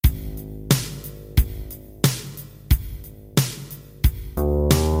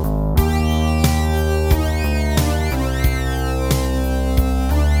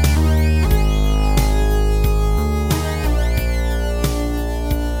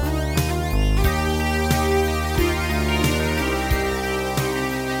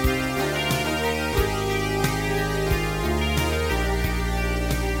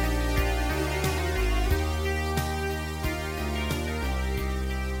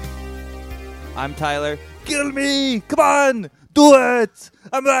I'm Tyler. Kill me! Come on! Do it!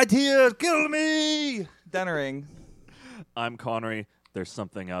 I'm right here! Kill me! Dennering. I'm Konnery. There's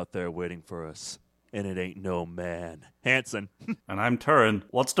something out there waiting for us, and it ain't no man. Hanson. And I'm Tuireann.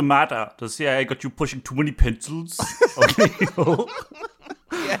 What's the matter? The CIA got you pushing too many pencils? O'Neill.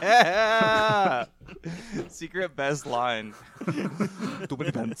 Yeah! Secret best line. Too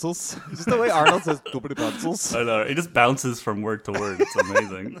many pencils. Just the way Arnold says, too many pencils. I know. It just bounces from word to word. It's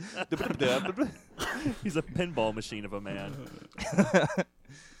amazing. He's a pinball machine of a man.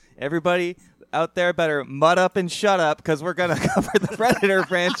 Everybody out there better mud up and shut up because we're going to cover the Predator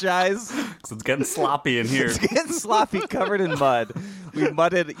franchise. Because it's getting sloppy in here. It's getting sloppy, covered in mud. We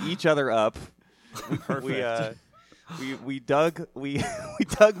mudded each other up. Perfect. We dug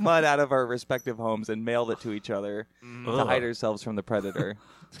mud out of our respective homes and mailed it to each other to hide ourselves from the Predator.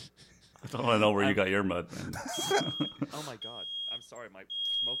 I don't want to know where you got your mud, man. Oh my god. I'm sorry, my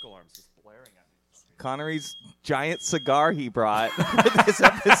smoke alarm's just blaring at me. Konnery's giant cigar he brought for this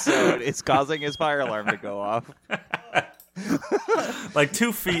episode is causing his fire alarm to go off. Like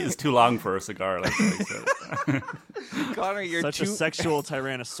 2 feet is too long for a cigar, like I said. Konnery, you're Such a sexual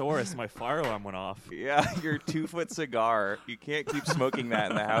Tyrannosaurus, my fire alarm went off. Yeah, your 2-foot cigar. You can't keep smoking that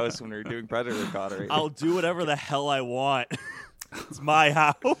in the house when we're doing Predator, Konnery. I'll do whatever the hell I want. It's my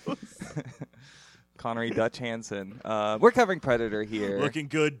house. Konnery Dutch Hansen. We're covering Predator here. Looking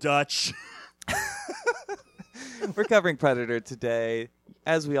good, Dutch. We're covering Predator today.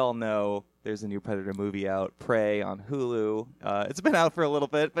 As we all know, there's a new Predator movie out, Prey, on Hulu. It's been out for a little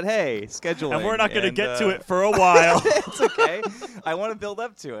bit, but hey, scheduling. And we're not going to get to it for a while. It's okay. I want to build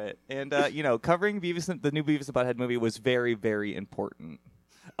up to it. And, covering the new Beavis and Butthead movie was very, very important.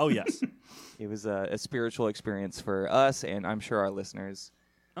 Oh, yes. It was a spiritual experience for us, and I'm sure our listeners.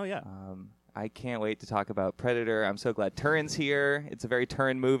 Oh, yeah. I can't wait to talk about Predator. I'm so glad Tuireann's here. It's a very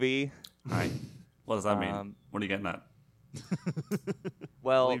Tuireann movie. Right. What does that mean? What are you getting at?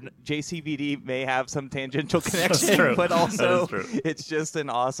 Well, JCVD may have some tangential connection, That's true. but also That is true. it's just an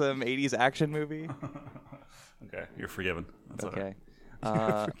awesome 80s action movie. Okay, you're forgiven. That's Okay.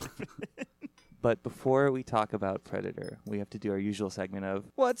 But before we talk about Predator, we have to do our usual segment of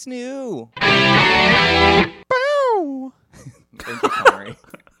What's New? Bow! Thank you, Konnery.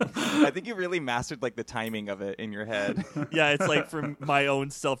 I think you really mastered the timing of it in your head. Yeah, it's like for my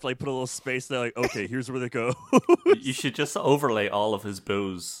own self, put a little space there, okay, here's where they go. You should just overlay all of his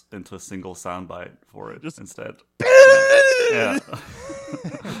bows into a single soundbite for it instead. Yeah.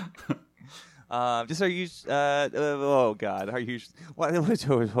 Just our usual. Oh God, our usual. What?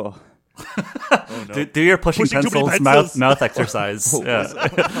 Oh, no. Do your pushing Pushing too many pencils pencils. mouth exercise. Yeah.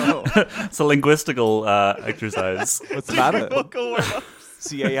 It's a linguistical exercise. what's the matter? Vocal warm-up.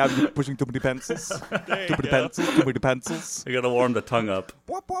 CA, have you pushing too many pencils? Too There you many go. pencils. Too many pencils. You gotta warm the tongue up.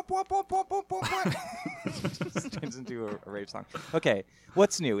 Just turns into a rave song. Okay,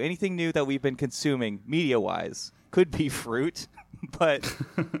 what's new? Anything new that we've been consuming media-wise? Could be fruit, but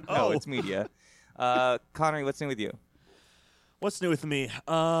no, it's media. Konnery, what's new with you? What's new with me?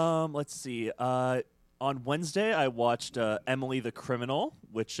 Let's see. On Wednesday, I watched Emily the Criminal,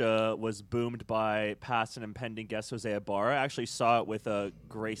 which was boomed by past and impending guest Jose Ibarra. I actually saw it with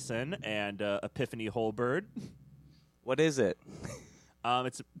Grayson and Epiphany Holbird. What is it?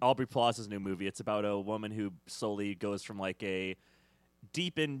 It's Aubrey Plaza's new movie. It's about a woman who slowly goes from a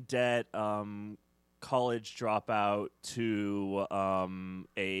deep in debt college dropout to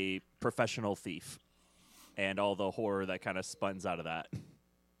a professional thief, and all the horror that kind of spuns out of that.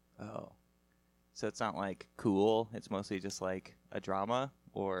 Oh. So it's not cool. It's mostly just a drama,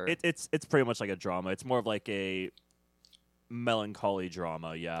 or It's pretty much like a drama. It's more of a melancholy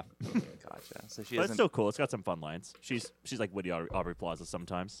drama, yeah. Gotcha. So she But it's doesn't. still cool. It's got some fun lines. She's like witty Aubrey Plaza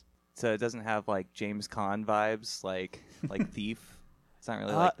sometimes. So it doesn't have James Caan vibes, like Thief. It's not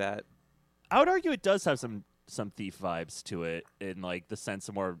really like that. I would argue it does have some thief vibes to it in the sense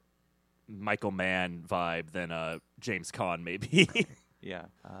of more Michael Mann vibe than James Caan maybe. Yeah.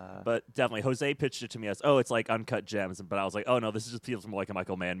 But definitely, Jose pitched it to me as, it's like Uncut Gems, but I was like, oh no, this just feels more like a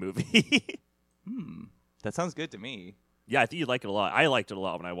Michael Mann movie. That sounds good to me. Yeah, I think you'd like it a lot. I liked it a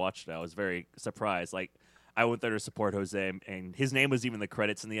lot when I watched it. I was very surprised. I went there to support Jose, and his name was even in the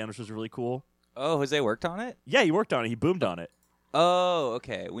credits in the end, which was really cool. Oh, Jose worked on it? Yeah, he worked on it. He boomed on it. Oh,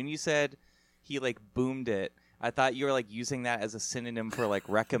 okay. When you said he boomed it, I thought you were using that as a synonym for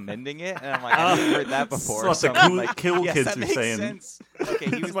recommending it, and I'm I haven't heard that before. That's what the I'm cool yes, kids that are makes saying. sense. Okay,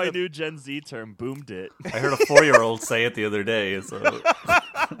 he It's was my new Gen Z term, boomed it. I heard a 4-year-old say it the other day. So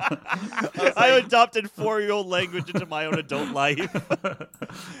I adopted 4-year-old language into my own adult life. Gotta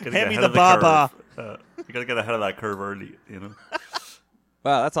get Hand me ahead the of baba. curve. You gotta get ahead of that curve early, you know.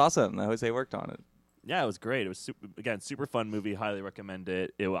 Wow, that's awesome that Jose worked on it. Yeah, it was great. It was super fun movie. Highly recommend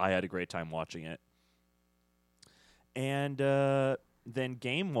it. I had a great time watching it. And then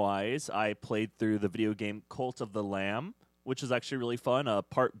game-wise, I played through the video game Cult of the Lamb, which is actually really fun.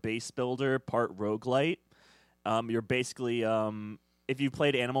 Part base builder, part roguelite. You're basically, if you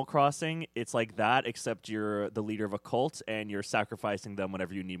played Animal Crossing, it's like that, except you're the leader of a cult, and you're sacrificing them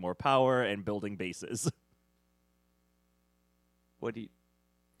whenever you need more power and building bases. What do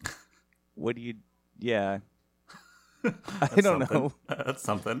you... Yeah. I don't know. That's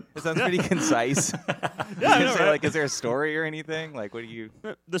something. It sounds pretty concise. Yeah, I know, right? Like, is there a story or anything? Like, what do you...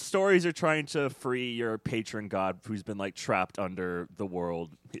 The stories are trying to free your patron god who's been, like, trapped under the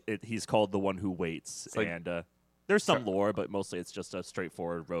world. He's called the One Who Waits. Like, and there's some lore, but mostly it's just a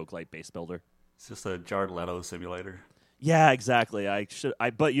straightforward roguelite base builder. It's just a Jared Leto simulator. Yeah, exactly.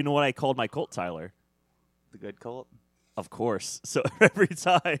 But you know what I called my cult, Tyler? The good cult? Of course. So every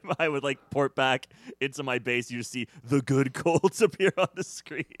time I would like port back into my base, you just see the good cults appear on the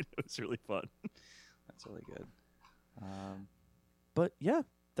screen. It was really fun. That's really good. But yeah,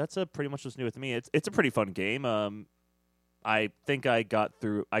 that's pretty much what's new with me. It's a pretty fun game. I think I got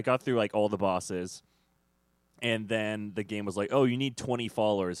through like all the bosses, and then the game was like, oh, you need 20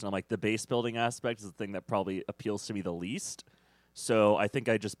 followers, and I'm like, the base building aspect is the thing that probably appeals to me the least. So I think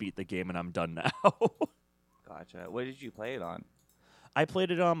I just beat the game and I'm done now. Gotcha. What did you play it on? I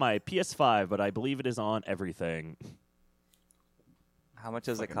played it on my PS5, but I believe it is on everything. How much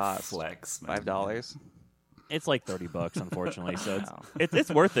does it Fucking cost? flex, man. $5? It's like $30, unfortunately. So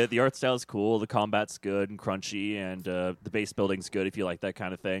it's worth it. The art style is cool. The combat's good and crunchy, and the base building's good if you like that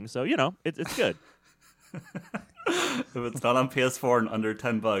kind of thing. So it's good. If it's not on PS4 and under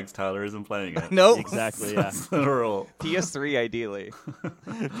 $10, Tyler isn't playing it. Nope. Exactly. Yeah. That's the rule. PS3, ideally.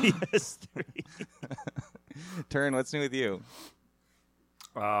 PS3. Tuireann, what's new with you?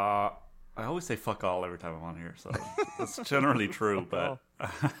 I always say fuck all every time I'm on here, so that's generally true. But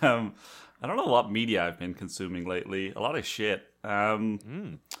I don't know what media I've been consuming lately. A lot of shit. I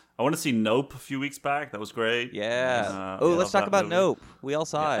want to see Nope a few weeks back. That was great. Yeah. Yeah, Let's talk that about movie. Nope. We all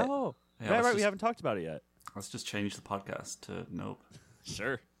saw it. Oh, Yeah, right. let's We just- haven't talked about it yet. Let's just change the podcast to Nope.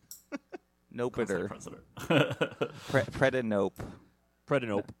 Sure. Nope-iter. President. Preda Nope.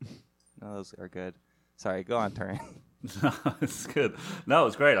 Nope. No, those are good. Sorry, go on, Tuireann. No, it's good. No, it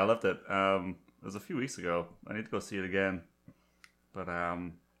was great. I loved it. It was a few weeks ago. I need to go see it again. But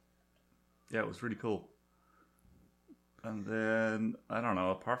yeah, it was really cool. And then I don't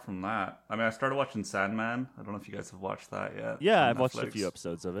know. Apart from that, I mean, I started watching Sandman. I don't know if you guys have watched that yet. Yeah, on I've watched a Netflix. few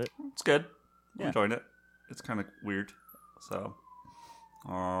episodes of it. It's good. I'm Yeah. enjoying it. It's kind of weird. So,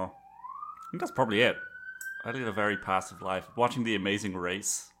 I think that's probably it. I lead a very passive life. Watching The Amazing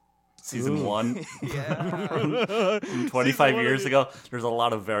Race. Season 1 Yeah. from 25 years ago. There's a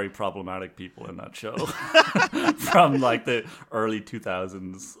lot of very problematic people in that show from like the early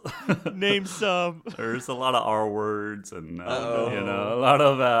 2000s. Name some. There's a lot of R words and a lot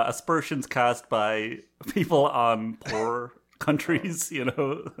of aspersions cast by people on poor countries.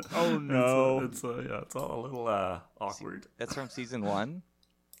 Oh no. It's all a little awkward. That's from season 1?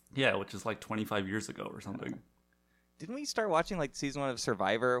 Yeah, which is like 25 years ago or something. Didn't we start watching like season 1 of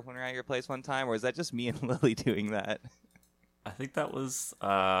Survivor when we were at your place one time? Or is that just me and Lily doing that? I think that was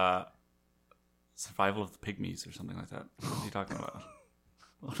Survival of the Pygmies or something like that. What are you talking about?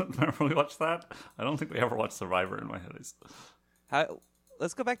 Remember we watched that? I don't think we ever watched Survivor in my head.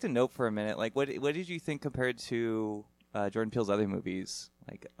 Let's go back to Nope for a minute. Like, what did you think compared to Jordan Peele's other movies,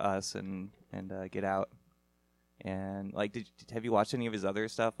 like Us and Get Out? And like, have you watched any of his other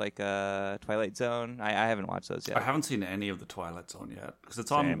stuff, like Twilight Zone? I haven't watched those yet. I haven't seen any of the Twilight Zone yet because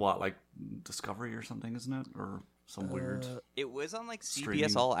it's on what, like Discovery or something, isn't it, or some weird? It was on like CBS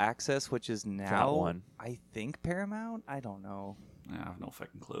streaming. All Access, which is now That one. I think Paramount. I don't know. Yeah, I have no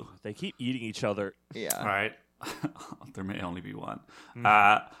fucking clue. They keep eating each other. Yeah. All right, there may only be one.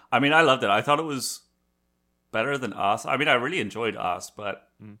 I mean, I loved it. I thought it was better than Us. I mean, I really enjoyed Us, but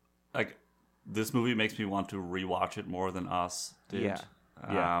like. This movie makes me want to rewatch it more than Us did.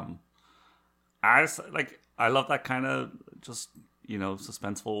 Yeah. I love that kind of just,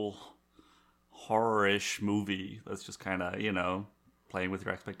 suspenseful horror-ish movie that's just kind of, playing with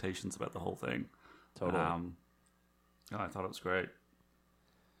your expectations about the whole thing. Totally. I thought it was great.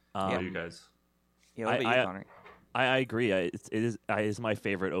 Yeah. What about you guys? Yeah. What about you, Konnery? I agree. It is my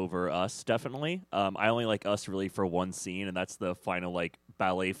favorite over Us, definitely. I only like Us really for one scene, and that's the final like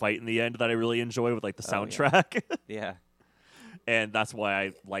ballet fight in the end that I really enjoy with like the soundtrack. Yeah. And that's why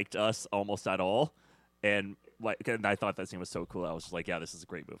I liked Us almost at all. And I thought that scene was so cool. I was just like, yeah, this is a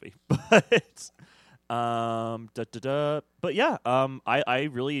great movie. But But yeah, I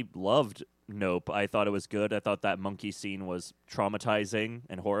really loved Nope. I thought it was good. I thought that monkey scene was traumatizing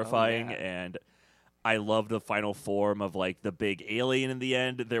and horrifying, and I loved the final form of like the big alien in the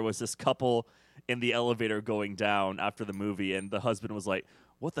end. There was this couple in the elevator going down after the movie, and the husband was like,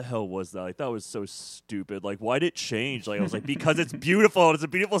 what the hell was that? Like, that was so stupid. Like, why did it change? Like, I was like, because it's beautiful. It's a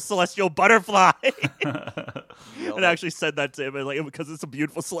beautiful celestial butterfly. And I actually said that to him. And like, because it's a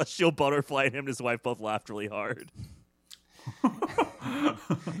beautiful celestial butterfly, and him and his wife both laughed really hard.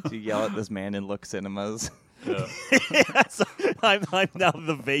 So you yell at this man in Look Cinemas. Yeah. Yeah, so I'm now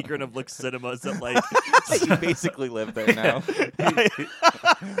the vagrant of Look Cinemas. That like You basically live there now.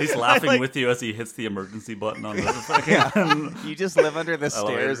 He's laughing with you as he hits the emergency button on the fucking You just live under the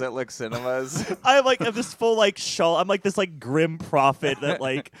elevator. stairs at Look Cinemas. I'm this full like shawl. I'm like this like grim prophet that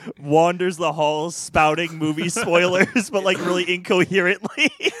like wanders the halls spouting movie spoilers, but like really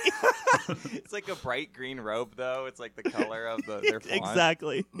incoherently. It's like a bright green robe, though. It's like the color of their font.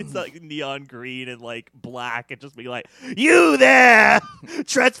 Exactly. It's like neon green and like black, and just be like, "You there,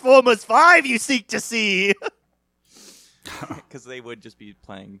 Transformers 5, you seek to see." Because they would just be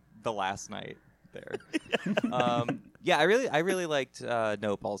playing the last night there. Yeah, I really liked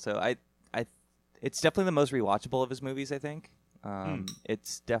Nope. Also, it's definitely the most rewatchable of his movies. I think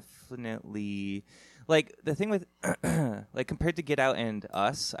it's definitely like the thing with like compared to Get Out and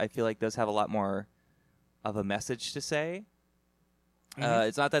Us. I feel like those have a lot more of a message to say.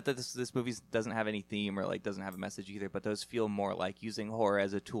 It's not that this movie doesn't have any theme or like doesn't have a message either, but those feel more like using horror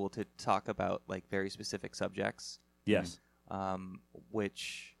as a tool to talk about like very specific subjects. Yes.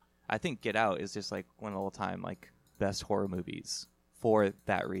 Which I think Get Out is just like one of the all-time like best horror movies for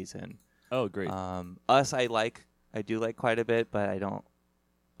that reason. Oh, great. Us, I do like quite a bit, but I don't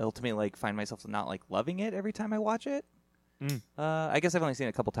ultimately like find myself not like loving it every time I watch it. I guess I've only seen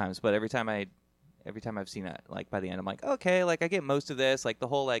it a couple times, but every time I've seen it, like by the end, I'm like, okay, like I get most of this. Like the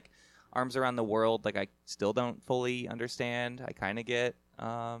whole like arms around the world, like I still don't fully understand. I kind of get,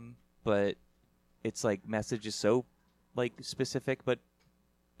 but it's like message is so like specific but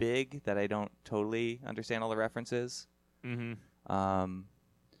big that I don't totally understand all the references.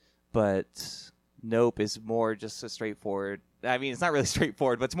 But Nope is more just a straightforward. I mean, it's not really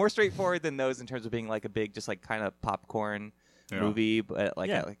straightforward, but it's more straightforward than those in terms of being like a big, just like kind of popcorn movie, but like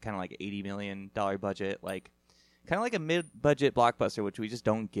kind of like $80 million budget, like kind of like a mid-budget blockbuster, which we just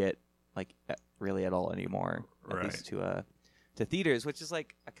don't get like really at all anymore, at least to theaters. Which is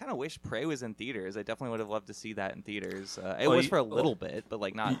like, I kind of wish Prey was in theaters. I definitely would have loved to see that in theaters. It was for a little bit, but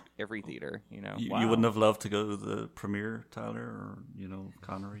like not every theater, you know. You wouldn't have loved to go to the premiere, Tyler, or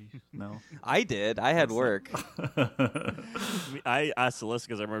Konnery? No, I did. I had work. I asked Alyssa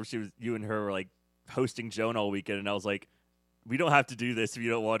because I remember you and her were like hosting Joan all weekend, and I was like, we don't have to do this if you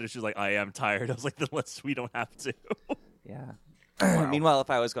don't want to. She's like, I am tired. I was like, then we don't have to. Yeah. Meanwhile,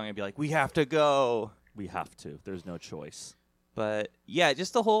 if I was going, I'd be like, we have to go. We have to. There's no choice. But yeah,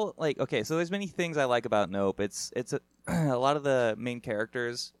 just the whole like, okay, so there's many things I like about Nope. It's a lot of the main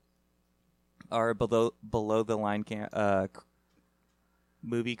characters are below the line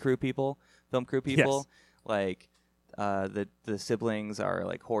movie crew people, film crew people. Yes. Like the siblings are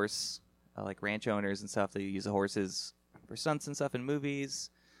like horse like ranch owners and stuff. They use the horses for stunts and stuff in movies.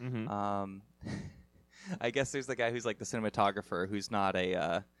 I guess there's the guy who's like the cinematographer who's not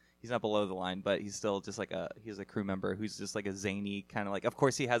he's not below the line, but he's still just like he's a crew member who's just like a zany kind of like, of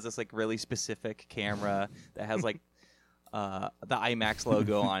course he has this like really specific camera that has like the IMAX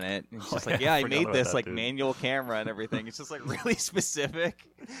logo on it. And it's just like, I made this like manual camera and everything. It's just like really specific.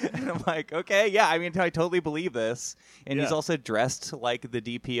 And I'm like, okay, yeah, I mean, I totally believe this. And he's also dressed like the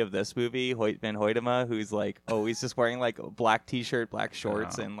DP of this movie, Hoyt Van Hoytema, who's like always just wearing like a black t-shirt, black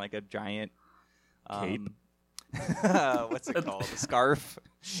shorts, and like a giant cape. What's it called? A scarf.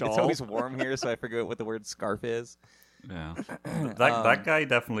 Shawl. It's always warm here, so I forget what the word scarf is. Yeah, that guy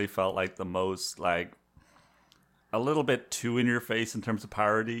definitely felt like the most like a little bit too in your face in terms of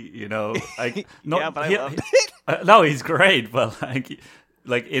parody. You know, like but I loved it. No, he's great, but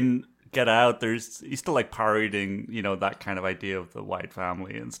like in Get Out, he's still like parodying, that kind of idea of the white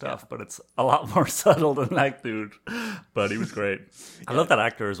family and stuff. But it's a lot more subtle than that dude. But he was great. I love that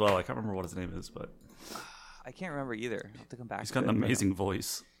actor as well. I can't remember what his name is, but. I can't remember either. I'll have to come back. He's got an amazing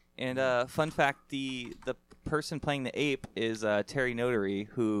voice. And fun fact: the person playing the ape is Terry Notary,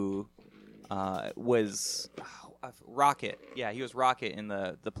 who was Rocket. Yeah, he was Rocket in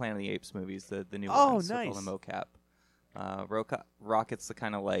the Planet of the Apes movies, the new ones. Oh, nice. So mocap. Rocket's the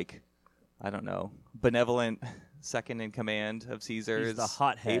kind of like, I don't know, benevolent second in command of Caesar's. He's the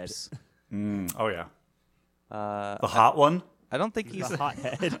hothead. Apes. Oh yeah. The hot one. I don't think He's he's. the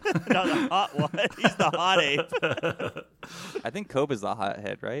hothead. Not the hot one. He's the hot ape. I think Koba's the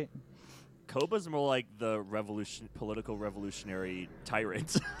hothead, right? Koba's more like the political revolutionary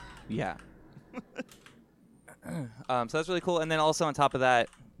tyrant. Yeah. So that's really cool. And then also on top of that,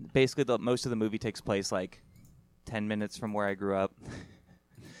 basically most of the movie takes place like 10 minutes from where I grew up.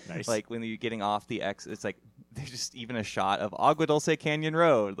 Nice. Like when you're getting off the exit, it's like there's just even a shot of Agua Dulce Canyon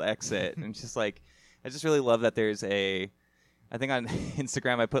Road, the exit. And it's just like, I just really love that there's I think on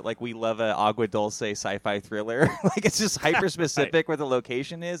Instagram I put like, we love a Agua Dulce sci-fi thriller. Like it's just hyper specific Right. where the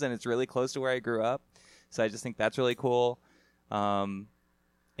location is, and it's really close to where I grew up. So I just think that's really cool.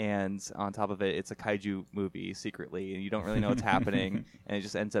 And on top of it, it's a kaiju movie secretly, and you don't really know what's happening, and it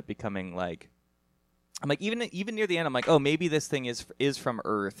just ends up becoming like, I'm like, even near the end, I'm like, oh, maybe this thing is from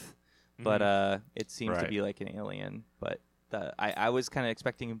Earth, but it seems to Right. be like an alien. But I was kind of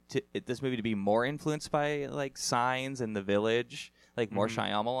expecting this movie to be more influenced by like Signs and The Village, like more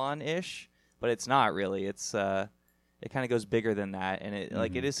Shyamalan-ish, but it's not really. It's it kind of goes bigger than that, and it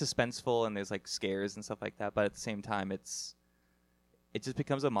like it is suspenseful, and there's like scares and stuff like that, but at the same time, it just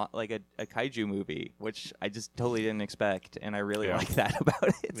becomes a kaiju movie, which I just totally didn't expect, and I really like that about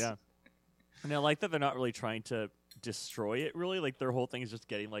it. Yeah. And I like that they're not really trying to destroy it, really. Like, their whole thing is just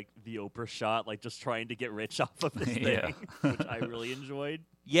getting, like, the Oprah shot, like, just trying to get rich off of this thing, which I really enjoyed.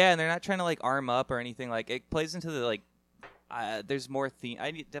 Yeah, and they're not trying to, like, arm up or anything. Like, it plays into the, like, there's more theme.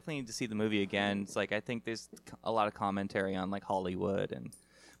 Definitely need to see the movie again. It's like, I think there's a lot of commentary on, like, Hollywood,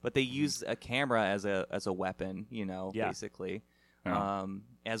 but they use a camera as a weapon, basically. Yeah.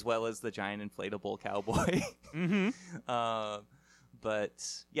 As well as the giant inflatable cowboy.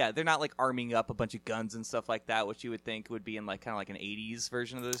 But yeah, they're not like arming up a bunch of guns and stuff like that, which you would think would be in like kind of like an '80s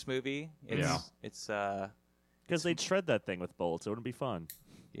version of this movie. It's because they'd shred that thing with bullets. It wouldn't be fun.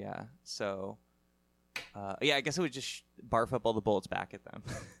 Yeah. So I guess it would just barf up all the bullets back at them.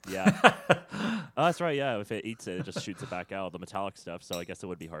 Yeah. Oh, that's right. Yeah, if it eats it, it just shoots it back out, the metallic stuff. So I guess it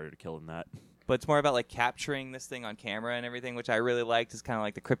would be harder to kill than that. But it's more about like capturing this thing on camera and everything, which I really liked. Is kind of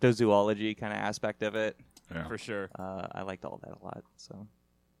like the cryptozoology kind of aspect of it. Yeah. For sure. I liked all that a lot. So,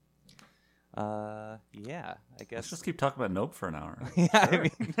 I guess. Let's just keep talking about Nope for an hour. Yeah, I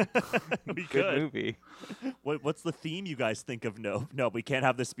mean, We good could. movie. What's the theme you guys think of Nope? No, we can't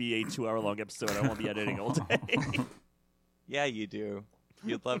have this be a 2-hour-long episode. I won't be editing all day. Yeah, you do.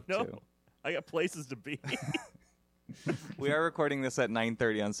 You'd love No, to. I got places to be. We are recording this at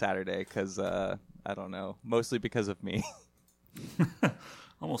 9:30 on Saturday because I don't know, mostly because of me.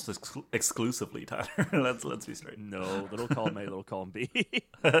 Almost exclusively, Tyler. let's be straight. No, little column A, little column B.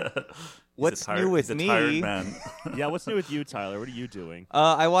 What's new with he's a me? tired man. Yeah, what's new with you, Tyler? What are you doing?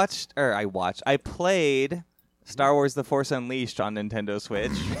 I played Star Wars: The Force Unleashed on Nintendo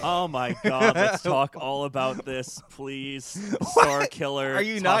Switch. Oh my God! Let's talk all about this, please. Star Killer. Are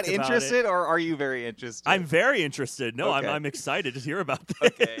you talk not about interested, it. or are you very interested? I'm very interested. No, Okay. I'm excited to hear about this.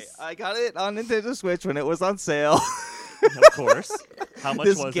 Okay, I got it on Nintendo Switch when it was on sale. Of course. How much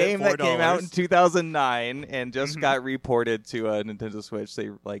This was game it? $4? that came out in 2009 and just got reported to a Nintendo Switch. They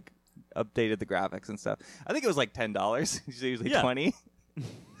like updated the graphics and stuff. I think it was like $10. It's usually Yeah. $20.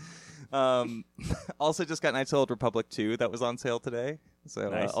 Also just got Knights of the Old Republic 2 that was on sale today. So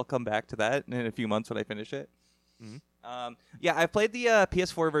Nice. I'll come back to that in a few months when I finish it. Mhm. I played the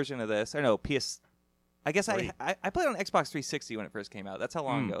PS4 version of this. Or no, I guess Right. I played on Xbox 360 when it first came out. That's how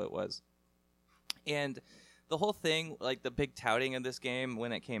long ago it was. And the whole thing, like the big touting of this game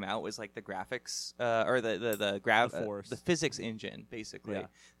when it came out, was like the graphics or the physics engine basically Yeah.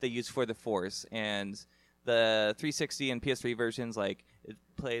 they use for the Force, and the 360 and PS3 versions, like it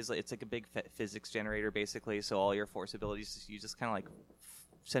plays. It's like a big physics generator basically. So all your Force abilities, you just kind of like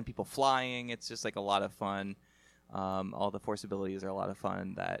send people flying. It's just like a lot of fun. All the Force abilities are a lot of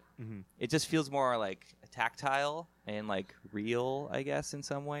fun. It just feels more like tactile and like real, I guess, in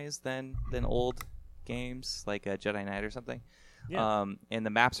some ways than old games like Jedi Knight or something. Yeah. And the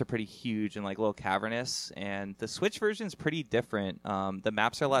maps are pretty huge and like a little cavernous, and the Switch version is pretty different. The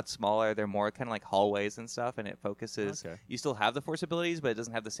maps are a lot smaller. They're more kind of like hallways and stuff, and it focuses. Okay. You still have the Force abilities, but it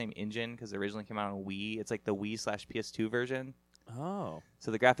doesn't have the same engine because it originally came out on Wii. It's like the Wii/PS2 version. Oh.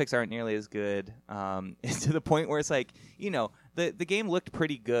 So the graphics aren't nearly as good, to the point where it's like, the game looked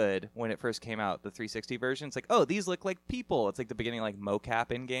pretty good when it first came out, the 360 version. It's like, oh, these look like people. It's like the beginning, like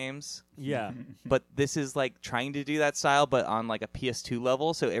mocap in games. Yeah. But this is like trying to do that style, but on like a PS2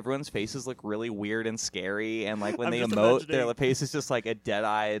 level. So everyone's faces look really weird and scary. And like when I'm they just emote, their imagining- face is just like a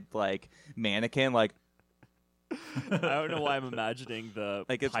dead-eyed like mannequin. Like, I don't know why I'm imagining the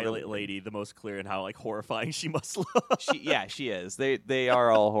Like, it's pilot really weird. lady the most clear and how like horrifying she must look. she is. They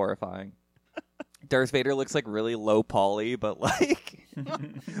are all horrifying. Darth Vader looks like really low poly, but like,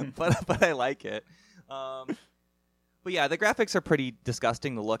 but I like it. But yeah, the graphics are pretty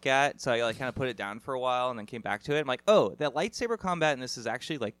disgusting to look at, so I like kind of put it down for a while and then came back to it. I'm like, oh, that lightsaber combat in this is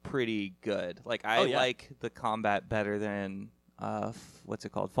actually like pretty good. Like I like the combat better than what's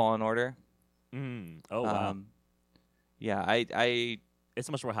it called, Fallen Order. Oh wow. Yeah, I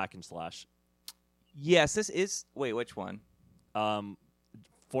it's much more hack and slash. Yes, this is. Wait, which one?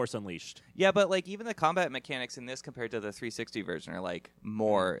 Force Unleashed. Yeah, but like even the combat mechanics in this compared to the 360 version are like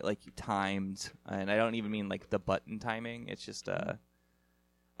more like timed, and I don't even mean like the button timing. It's just I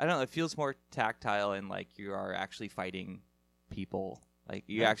don't know. It feels more tactile and like you are actually fighting people. Like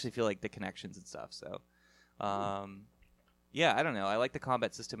you actually feel like the connections and stuff. So, yeah, I don't know. I like the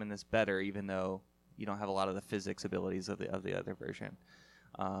combat system in this better, even though you don't have a lot of the physics abilities of the other version.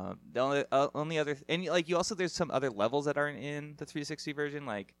 The only other and like you also there's some other levels that aren't in the 360 version.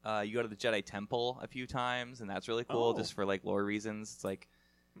 Like you go to the Jedi Temple a few times, and that's really cool just for like lore reasons. It's like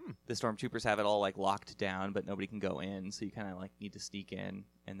the stormtroopers have it all like locked down, but nobody can go in, so you kind of like need to sneak in,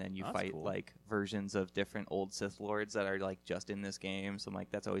 and then you fight like versions of different old Sith lords that are like just in this game. So I'm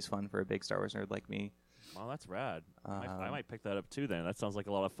like, that's always fun for a big Star Wars nerd like me. Well, that's rad. I might pick that up too. Then that sounds like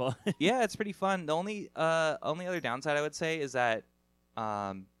a lot of fun. Yeah, it's pretty fun. The only other downside I would say is that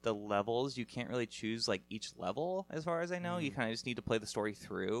the levels, you can't really choose like each level as far as I know. You kind of just need to play the story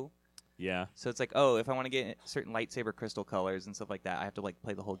through. Yeah. So it's like, oh, if I want to get certain lightsaber crystal colors and stuff like that, I have to like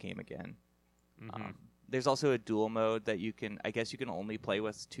play the whole game again. There's also a dual mode that you can only play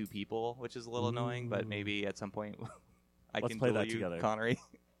with 2 people, which is a little annoying, but maybe at some point Let's play that together. Konnery.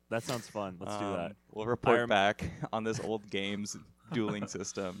 That sounds fun. Let's do that. We'll report back on this old game's dueling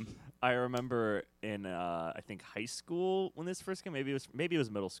system. I remember in I think high school when this first came. Maybe it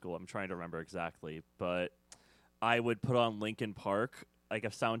was middle school. I'm trying to remember exactly, but I would put on Linkin Park, like a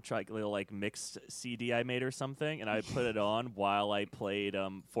soundtrack, little like mixed CD I made or something, and I would put it on while I played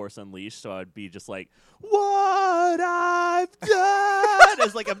Force Unleashed. So I'd be just like, "What I've done!"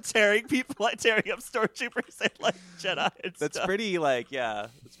 as like I'm tearing up stormtroopers and like Jedi. And That's stuff. pretty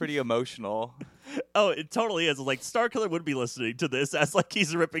it's pretty emotional. Oh, it totally is. Like Starkiller would be listening to this as like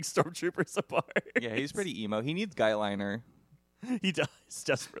he's ripping stormtroopers apart. Yeah, he's pretty emo. He needs Guyliner. He does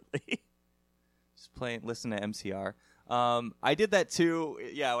desperately. Just listen to MCR. I did that too.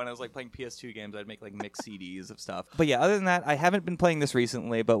 Yeah, when I was like playing PS2 games, I'd make like mixed CDs of stuff. But yeah, other than that, I haven't been playing this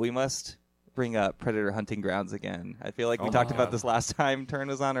recently. But we must bring up Predator Hunting Grounds again. I feel like we talked about this last time Tuireann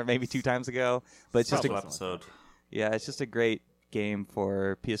was on, or maybe 2 times ago. But it's just episode. Yeah, it's just a great game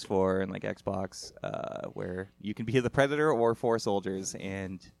for PS4 and like Xbox, where you can be the Predator or 4 soldiers,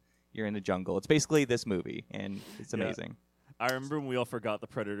 and you're in the jungle. It's basically this movie, and it's amazing. I remember when we all forgot the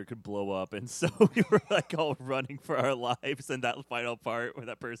Predator could blow up, and so we were like all running for our lives in that final part where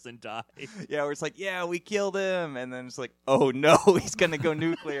that person died. Yeah, where it's like, yeah, we killed him, and then it's like, oh no, he's gonna go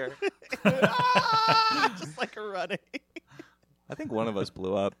nuclear. Just like running. I think one of us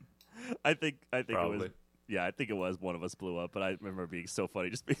blew up. I think Probably. it was. Yeah, I think it was one of us blew up, but I remember being so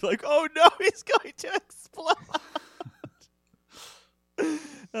funny, just being like, "Oh no, he's going to explode!"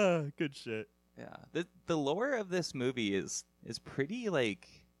 Good shit. Yeah, the lore of this movie is pretty like,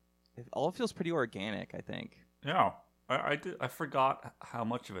 it all feels pretty organic. I think. Yeah, I forgot how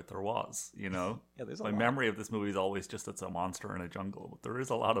much of it there was. You know, Yeah, there's a my lot. memory of this movie is always just it's a monster in a jungle, but there is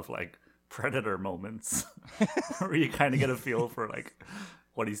a lot of like Predator moments where you kind of get a feel for like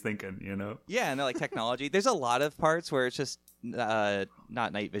what he's thinking. You know? Yeah, and like technology. There's a lot of parts where it's just not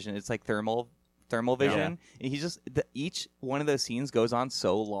night vision. It's like thermal vision, and he's just each one of those scenes goes on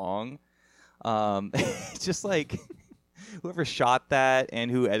so long. It's just like whoever shot that and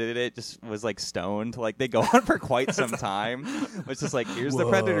who edited it just was like stoned. Like they go on for quite some time. It's just like, here's the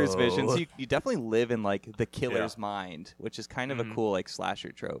Predator's vision. So you definitely live in like the killer's mind, which is kind of a cool like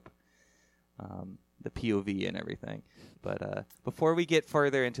slasher trope. The POV and everything. But before we get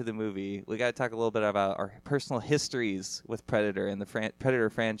further into the movie, we got to talk a little bit about our personal histories with Predator and the Predator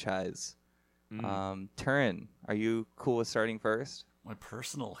franchise. Tuireann, are you cool with starting first? My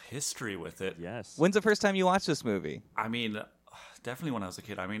personal history with it. Yes. When's the first time you watched this movie? I mean, definitely when I was a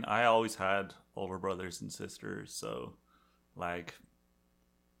kid. I mean, I always had older brothers and sisters, so like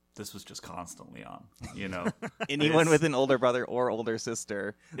this was just constantly on, you know. Anyone with an older brother or older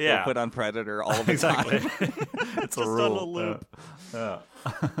sister will put on Predator all the exactly. time. It's a Just rule. on a loop. Yeah.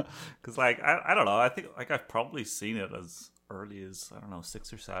 Because like I don't know. I think like I've probably seen it as early as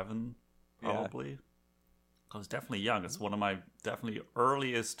 6 or 7, probably. I was definitely young. It's one of my definitely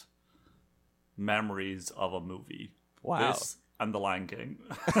earliest memories of a movie. Wow. and The Lion King.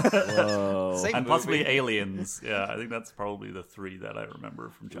 Whoa. Same And possibly movie. Aliens. Yeah, I think that's probably the 3 that I remember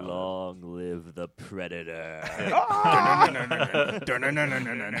from childhood. Long live the Predator.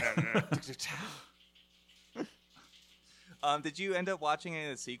 Did you end up watching any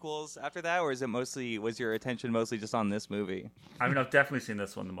of the sequels after that, or was your attention mostly just on this movie? I mean, I've definitely seen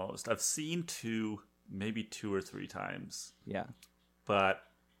this one the most. I've seen 2, maybe 2 or 3 times. Yeah. But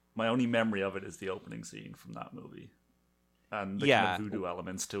my only memory of it is the opening scene from that movie. And the Yeah. kind of voodoo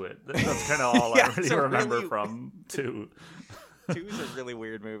elements to it. That's kind of all Yeah, I really it's a remember really- from 2. 2 is a really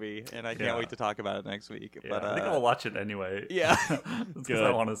weird movie, and I can't Yeah. wait to talk about it next week. Yeah, But I think I'll watch it anyway. yeah. Because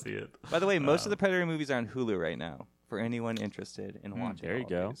I want to see it. By the way, most of the Predator movies are on Hulu right now. For anyone interested in watching, there you all of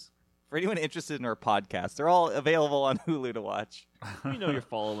go. these. For anyone interested in our podcast, they're all available on Hulu to watch. You know you're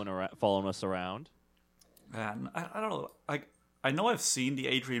following us around. And I don't know. I know I've seen the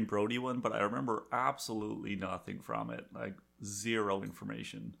Adrian Brody one, but I remember absolutely nothing from it. Like, zero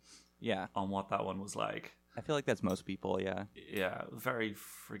information Yeah, on what that one was like. I feel like that's most people. Yeah, Yeah, very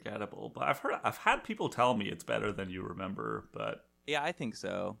forgettable. But I've had people tell me it's better than you remember. But yeah, I think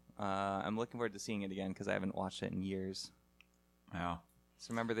so. I'm looking forward to seeing it again because I haven't watched it in years. yeah, So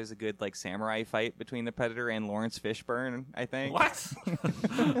remember, there's a good like samurai fight between the Predator and Lawrence Fishburne. I think what?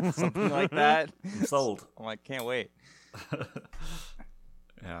 something like that. I'm sold. I'm like, can't wait.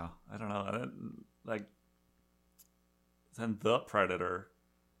 Yeah, I don't know. Like, then The Predator,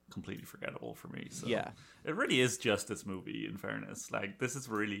 completely forgettable for me. So Yeah. it really is just this movie. In fairness, like this is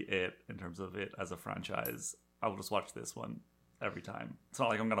really it in terms of it as a franchise. I will just watch this one every time. It's not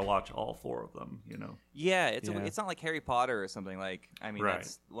like I'm gonna watch all 4 of them. You know? Yeah, it's Yeah. it's not like Harry Potter or something. Like, I mean, Right.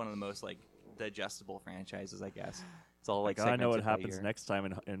 that's one of the most like digestible franchises, I guess. It's all like I know what segmented by happens year. next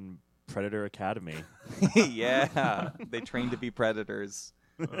time in Predator Academy. Yeah, they train to be predators.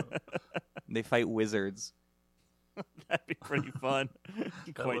 They fight wizards. That'd be pretty fun.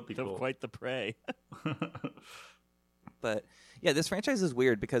 would be cool. Quite the prey. But yeah, this franchise is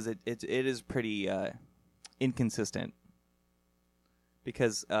weird because it is pretty inconsistent.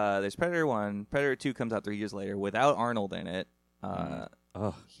 Because there's Predator 1, Predator 2 comes out 3 years later without Arnold in it.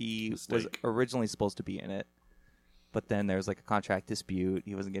 He was Mistake. originally supposed to be in it, but then there was like a contract dispute.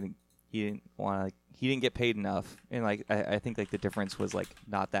 He didn't get paid enough, and like I think like the difference was like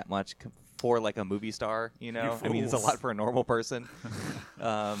not that much for like a movie star. You know, I mean it's a fools. lot for a normal person.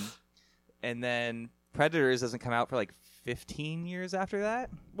 And then Predators doesn't come out for like 15 years after that.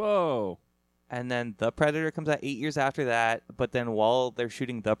 Whoa. And then The Predator comes out 8 years after that. But then while they're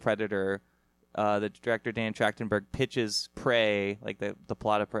shooting The Predator, the director Dan Trachtenberg pitches Prey, like the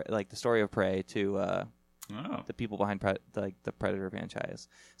plot of Prey, like the story of Prey, to the people behind the Predator franchise.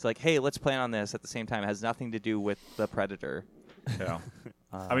 So like, hey, let's plan on this at the same time. It has nothing to do with The Predator. Yeah.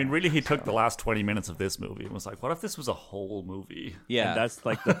 I mean, really, he took the last 20 minutes of this movie and was like, what if this was a whole movie? Yeah. And that's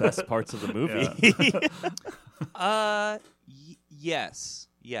like the best parts of the movie. Yes.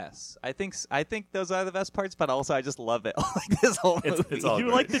 I think those are the best parts, but also I just love it. Like this whole movie. It's all You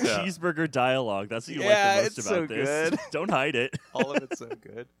great. like the Yeah. cheeseburger dialogue. That's what you Yeah, like the most it's about so this. good. Don't hide it. All of it's so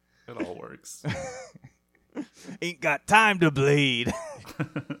good. It all works. Ain't got time to bleed.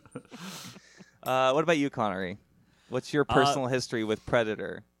 What about you, Konnery? What's your personal history with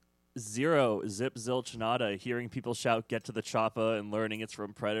Predator? Zero, zip, zilch, nada. Hearing people shout, get to the choppa, and learning it's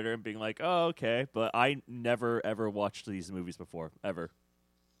from Predator and being like, oh, okay. But I never, ever watched these movies before. Ever.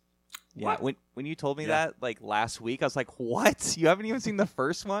 Yeah, when you told me Yeah. that like last week, I was like, "What? You haven't even seen the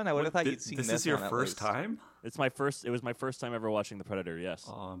first one? I would have thought you'd seen This this is your one at first least." time? It was my first time ever watching The Predator, yes.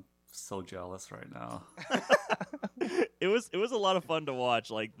 Oh, I'm so jealous right now. It was a lot of fun to watch.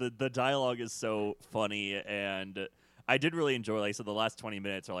 Like the dialogue is so funny, and I did really enjoy. Like I said, the last 20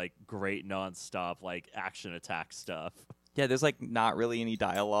 minutes are like great nonstop like action attack stuff. Yeah, there's like not really any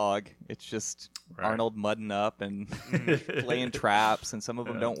dialogue. It's just Right. Arnold mudding up and playing traps, and some of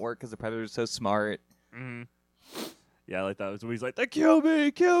them don't work because the Predator's so smart. Yeah, I like that. When he's like, "They kill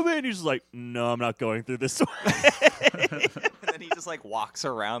me," and he's just like, "No, I'm not going through this way." And then he just like walks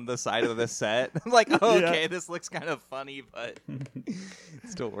around the side of the set. I'm like, oh, okay, this looks kind of funny, but it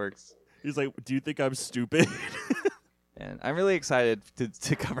still works. He's like, "Do you think I'm stupid?" And I'm really excited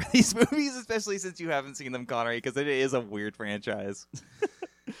to cover these movies, especially since you haven't seen them, Konnery, because it is a weird franchise.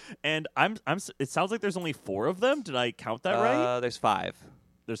 And it sounds like there's only 4 of them. Did I count that right? There's 5.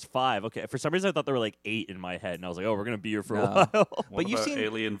 There's 5. Okay. For some reason, I thought there were like 8 in my head, and I was like, "Oh, we're gonna be here for No. a while." What But you've about seen-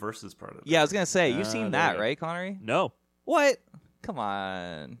 Alien versus Predator? Yeah, I was gonna say you've seen there that, we go. right, Konnery? No. What? Come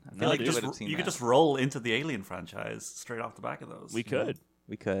on. I feel No, like dude. you would have seen You that. could just roll into the Alien franchise straight off the back of those. We could.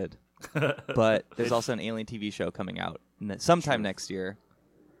 We could. But there's also an Alien TV show coming out sometime next year.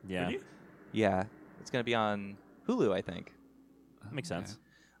 Yeah. Really? Yeah, it's gonna be on Hulu, I think. Makes sense.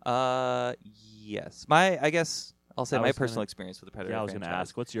 Yes. I guess I'll say my personal experience with the Predator. Yeah, I was going to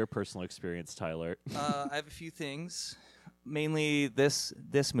ask, what's your personal experience, Tyler? I have a few things. Mainly this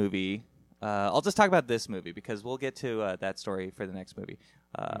movie. I'll just talk about this movie because we'll get to that story for the next movie.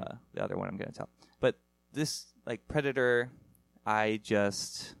 The other one I'm going to tell. But this Predator, I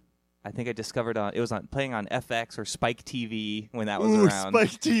think I discovered it was playing on FX or Spike TV when that was around.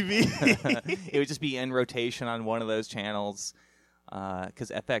 Spike TV. It would just be in rotation on one of those channels.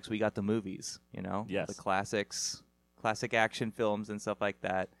 Because FX, we got the movies, Yes. the classic action films and stuff like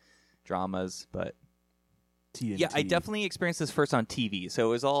that, dramas. But TNT. yeah, I definitely experienced this first on TV. So it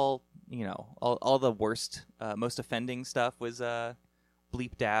was all, all the worst, most offending stuff was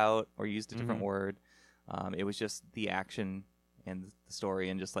bleeped out or used a different word. It was just the action and the story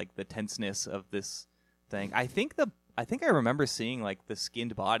and just the tenseness of this thing. I think I remember seeing the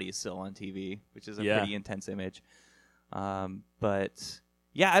skinned bodies still on TV, which is a pretty intense image. But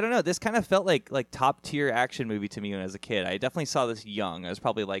yeah, I don't know. This kind of felt like top tier action movie to me when I was a kid. I definitely saw this young. I was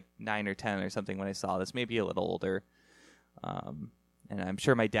probably 9 or 10 or something when I saw this, maybe a little older. And I'm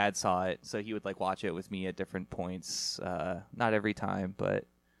sure my dad saw it, so he would watch it with me at different points. Not every time, but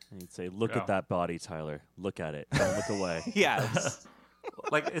And you'd say, "Look at that body, Tyler. Look at it. Don't look away." yeah.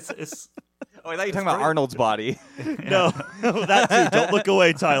 It's Oh, I thought you were talking about Arnold's body. No, that too. Don't look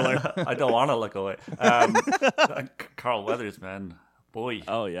away, Tyler. I don't want to look away. Carl Weathers, man. Boy.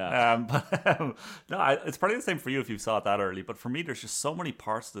 Oh, yeah. No, it's probably the same for you if you saw it that early. But for me, there's just so many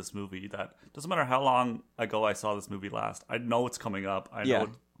parts of this movie that doesn't matter how long ago I saw this movie last. I know it's coming up. I know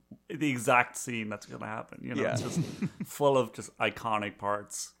the exact scene that's going to happen. It's just full of just iconic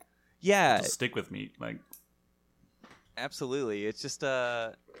parts. Yeah. Just stick with me. Absolutely. It's just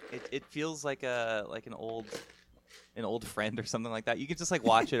it feels like an old friend or something like that. You can just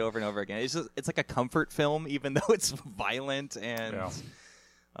watch it over and over again. It's like a comfort film, even though it's violent and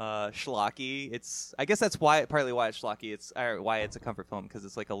schlocky. I guess that's partly why it's schlocky. Why it's a comfort film, because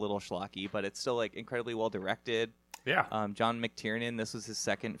it's a little schlocky, but it's still incredibly well directed. Yeah. John McTiernan, this was his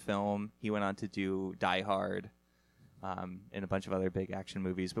second film. He went on to do Die Hard. And a bunch of other big action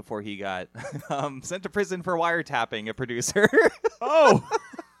movies before he got sent to prison for wiretapping a producer. Oh,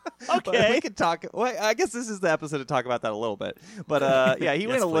 okay. We could talk. Well, I guess this is the episode to talk about that a little bit. But yeah, he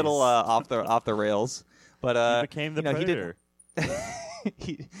went a little off the rails. But he became the Predator.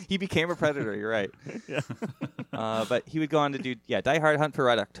 He became a Predator. You're right. Yeah. But he would go on to do Die Hard, Hunt for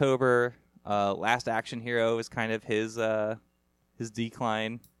Red October. Last Action Hero is kind of his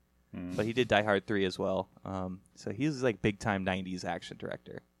decline. But he did Die Hard 3 as well. So he's big time 90s action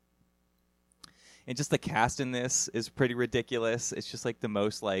director. And just the cast in this is pretty ridiculous. It's just the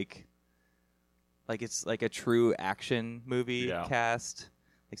most it's a true action movie cast.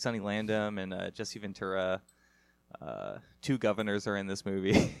 Sonny Landham and Jesse Ventura. 2 governors are in this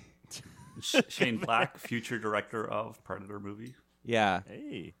movie. Shane Black, future director of Predator movie. Yeah.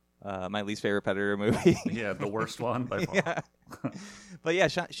 Hey. My least favorite Predator movie. Yeah, the worst one by far. Yeah. But yeah,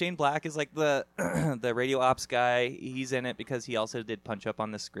 Shane Black is the the radio ops guy. He's in it because he also did punch up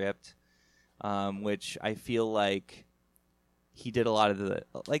on the script, which I feel he did a lot of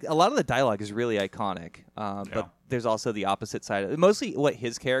the dialogue is really iconic. But there's also the opposite side of it. Mostly what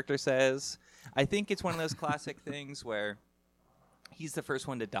his character says. I think it's one of those classic things where he's the first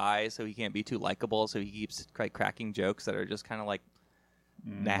one to die, so he can't be too likable. So he keeps cracking jokes that are just kind of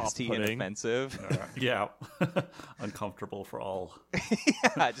nasty and offensive. Yeah. Uncomfortable for all.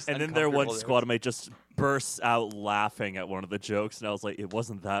 Yeah, just and then their one squad mate just bursts out laughing at one of the jokes, and I was like, it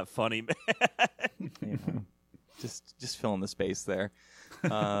wasn't that funny, man. Just filling the space there.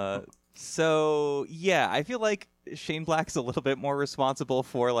 So yeah, I feel Shane Black's a little bit more responsible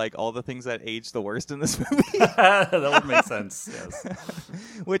for all the things that age the worst in this movie. That would make sense. Yes.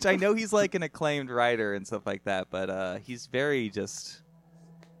 Which I know he's an acclaimed writer and stuff like that, but he's very just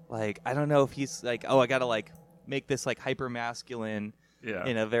I don't know if he's I gotta make this hyper masculine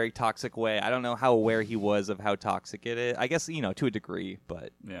in a very toxic way. I don't know how aware he was of how toxic it is. I guess to a degree,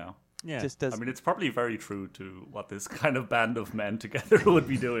 but yeah. Just does. I mean, it's probably very true to what this kind of band of men together would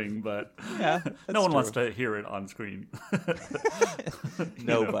be doing, but no one wants to hear it on screen.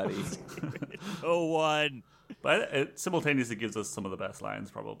 Nobody. No one. But it simultaneously gives us some of the best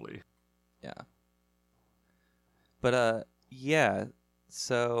lines, probably. Yeah. But yeah.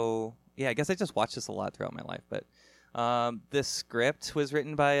 So yeah, I guess I just watched this a lot throughout my life. But this script was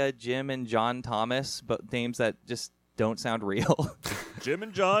written by Jim and John Thomas, but names that just don't sound real. Jim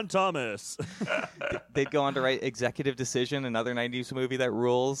and John Thomas. They'd go on to write Executive Decision, another 90s movie that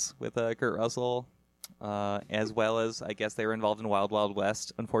rules with Kurt Russell, as well as, I guess, they were involved in Wild Wild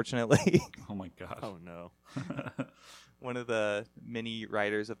West, unfortunately. Oh, my God. Oh, no. one of the mini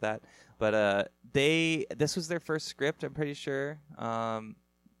writers of that. But this was their first script, I'm pretty sure.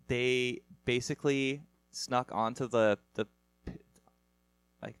 They basically snuck onto the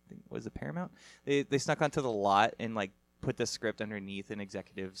I think was it Paramount? They snuck onto the lot and like put the script underneath an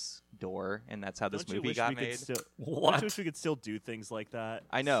executive's door, and that's how this movie got made. What? I wish we could still do things like that.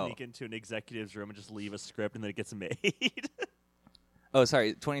 I know. Sneak into an executive's room and just leave a script, and then it gets made. Oh,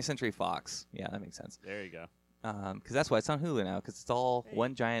 sorry, 20th Century Fox. Yeah, that makes sense. There you go. Because that's why it's on Hulu now, because it's all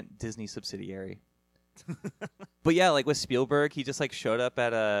one giant Disney subsidiary. But yeah, like with Spielberg, he just like showed up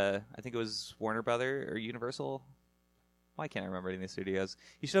at I think it was Warner Brother or Universal. Why can't I remember any of the studios?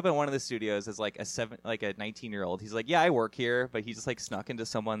 He showed up at one of the studios as like a 19-year-old. He's like, yeah, I work here, but he just like snuck into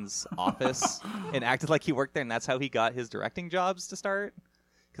someone's office and acted like he worked there, and that's how he got his directing jobs to start.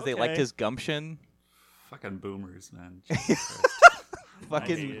 Because they liked his gumption. Fucking boomers, man.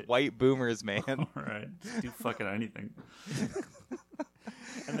 Fucking white boomers, man. All right, just do fucking anything.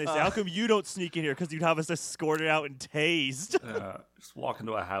 And they say, how come you don't sneak in here? Because you'd have us escorted out and tased. Just walk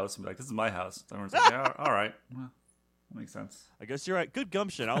into a house and be like, this is my house. Everyone's like, yeah, all right. Well, that makes sense. I guess you're right. Good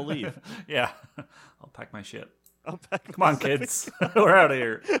gumption. I'll leave. Yeah. I'll pack my shit. Come on, kids. We're out of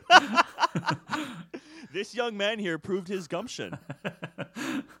here. This young man here proved his gumption.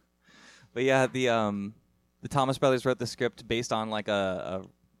 But yeah, the Thomas brothers wrote the script based on like a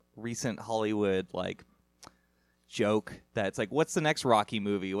recent Hollywood like joke that's like, what's the next Rocky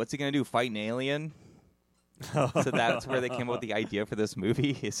movie? What's he gonna do? Fight an alien? So that's where they came up with the idea for this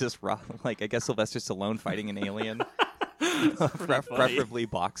movie. It's just like I guess Sylvester Stallone fighting an alien, preferably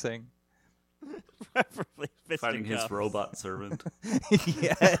boxing. Preferably fighting his robot servant.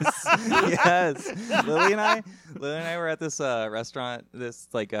 yes. Lily and I were at this restaurant, this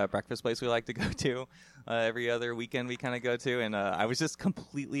like breakfast place we like to go to every other weekend. We kind of go to, and I was just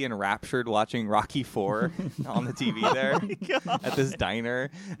completely enraptured watching Rocky IV on the TV there at this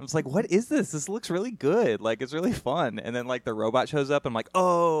diner. I was like, "What is this? This looks really good. Like it's really fun." And then like the robot shows up, and I'm like,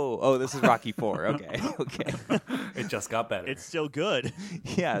 "Oh, this is Rocky IV. Okay." It just got better. It's still good.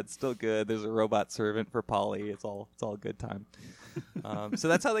 Yeah, it's still good. There's a robot servant for Polly. It's all a good time. So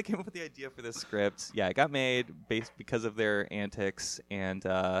that's how they came up with the idea for this script. Yeah, it got made because of their antics and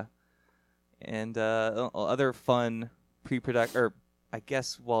other fun pre-production. Or I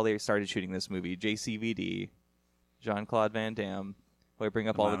guess while they started shooting this movie, JCVD, Jean-Claude Van Damme, who I bring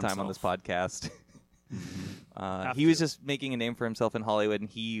up all the time on this podcast. He was just making a name for himself in Hollywood, and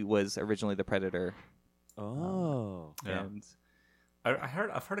he was originally the Predator. Oh, yeah. And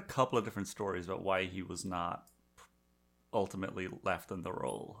I've heard a couple of different stories about why he was not ultimately left in the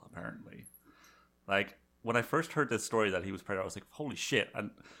role. Apparently, like when I first heard this story that he was Predator, I was like, "Holy shit!"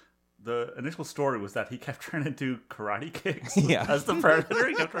 And the initial story was that he kept trying to do karate kicks as the Predator.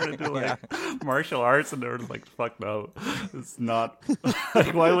 He kept trying to do like martial arts, and they were just like, "Fuck no, it's not."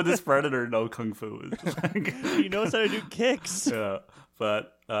 Like, why would this Predator know kung fu? It's just like, he knows how to do kicks. Yeah,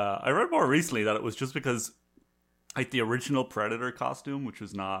 but I read more recently that it was just because like the original Predator costume, which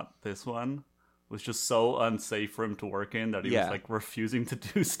was not this one, was just so unsafe for him to work in that he was like refusing to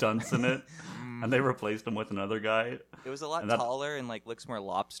do stunts in it, and they replaced him with another guy. It was a lot taller and like looks more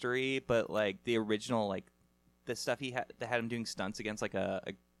lobstery, but like the original like the stuff he had that had him doing stunts against like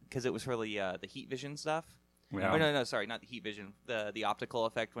because it was for the heat vision stuff. Yeah. Oh, no, sorry, not the heat vision. The optical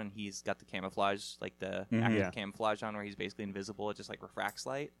effect when he's got the camouflage, like the active camouflage on, where he's basically invisible. It just like refracts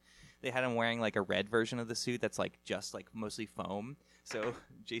light. They had him wearing like a red version of the suit that's like just like mostly foam. So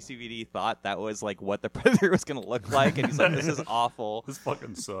JCVD thought that was like what the Predator was going to look like, and he's like, "This is awful. This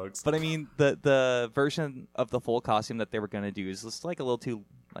fucking sucks." But I mean, the version of the full costume that they were going to do is just like a little too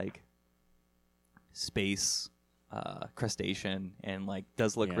like space crustacean, and like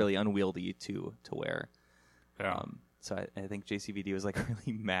does look really unwieldy to wear. Yeah. So I think JCVD was like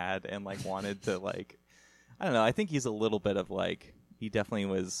really mad and like wanted to like, I don't know. I think he's a little bit of like, he definitely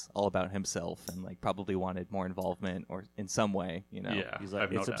was all about himself and like probably wanted more involvement or in some way, you know. Yeah, he's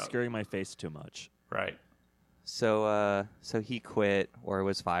like, it's obscuring my face too much. Right. So he quit or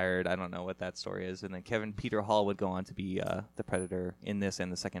was fired. I don't know what that story is. And then Peter Hall would go on to be the Predator in this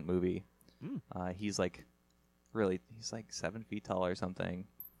and the second movie. He's like 7 feet tall or something.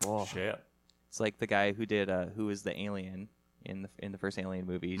 Oh shit. It's like the guy who did who was the alien in the first Alien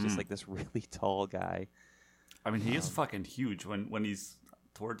movie. He's just like this really tall guy. I mean, he is fucking huge when he's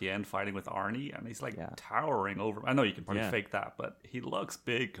toward the end fighting with Arnie, and he's like towering over. I know you can probably fake that, but he looks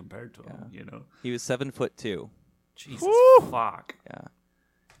big compared to him. You know, he was 7'2". Jesus fuck. Yeah,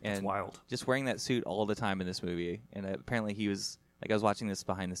 and it's wild. Just wearing that suit all the time in this movie, and apparently he was like, I was watching this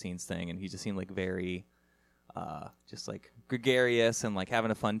behind the scenes thing, and he just seemed like very just like gregarious and like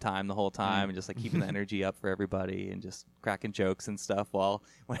having a fun time the whole time and just like keeping the energy up for everybody and just cracking jokes and stuff while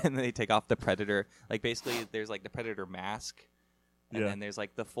when they take off the predator. Like basically there's like the predator mask and then there's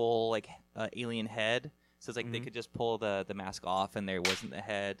like the full like alien head. So it's like they could just pull the mask off and there wasn't the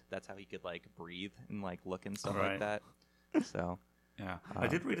head. That's how he could like breathe and like look and stuff like that. So yeah, I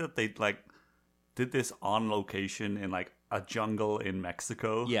did read that they like did this on location in like a jungle in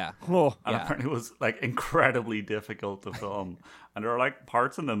Mexico. Yeah. And apparently it was like incredibly difficult to film. And there are like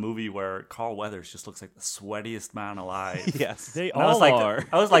parts in the movie where Carl Weathers just looks like the sweatiest man alive. Yes. They And all are.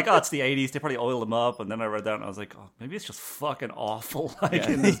 I was like, oh, it's the 80s. They probably oiled him up. And then I read that and I was like, oh, maybe it's just fucking awful. Like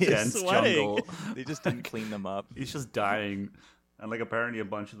in this dense sweating. jungle. They just didn't clean them up. He's just dying. And like apparently a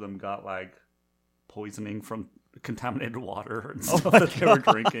bunch of them got like poisoning from contaminated water and stuff that they were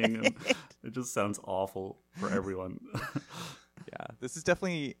drinking. And it just sounds awful for everyone. Yeah, this is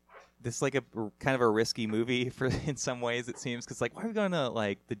definitely like a kind of a risky movie for in some ways it seems because like why are we going to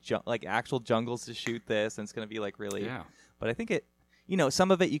like like actual jungles to shoot this and it's going to be like really but I think it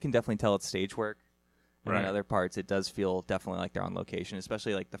some of it you can definitely tell it's stage work and in other parts it does feel definitely like they're on location,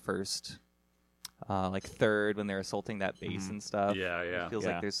 especially like the first like third when they're assaulting that base and stuff. It feels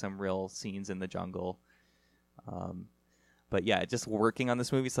like there's some real scenes in the jungle. But yeah, just working on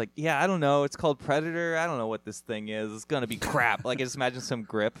this movie, it's like, I don't know. It's called Predator. I don't know what this thing is. It's going to be crap. Like, I just imagine some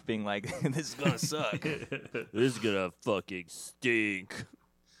grip being like, this is going to suck. This is going to fucking stink.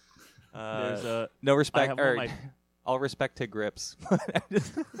 No respect. All respect to grips.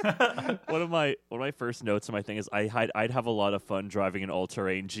 One of my first notes on my thing is I'd have a lot of fun driving an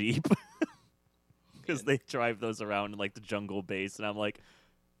all-terrain Jeep. Because they drive those around in, like, the jungle base. And I'm like,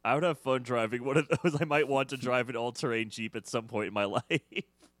 I would have fun driving one of those. I might want to drive an all-terrain Jeep at some point in my life.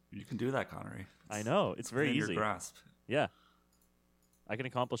 You can do that, Konnery. I know. It's very easy. Your grasp. Yeah. I can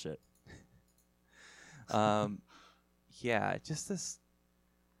accomplish it. Just this.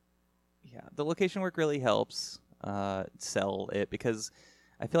 Yeah, the location work really helps sell it because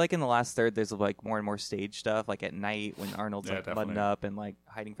I feel like in the last third there's like more and more stage stuff, like at night when Arnold's like mudding up and like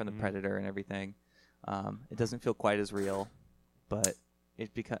hiding from the predator and everything. It doesn't feel quite as real, but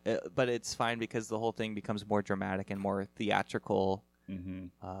but it's fine because the whole thing becomes more dramatic and more theatrical.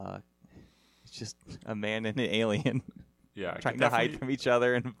 It's just a man and an alien trying to hide from each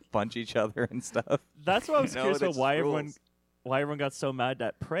other and punch each other and stuff. That's what I was curious about why everyone got so mad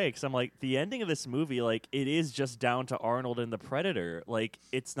at Prey, because I'm like, the ending of this movie, like, it is just down to Arnold and the Predator. Like,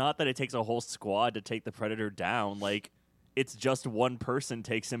 it's not that it takes a whole squad to take the Predator down. Like, it's just one person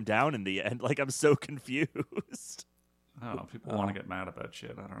takes him down in the end. Like, I'm so confused. Oh, people want to get mad about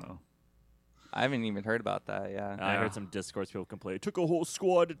shit. I don't know. I haven't even heard about that. I heard some Discord people complain. It took a whole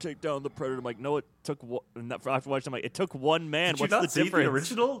squad to take down the Predator. I'm like, no, it took one. After watching, I'm like, it took one man. Did What's you not the see difference? The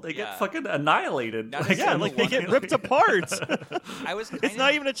original? They get fucking annihilated. They get ripped apart. It's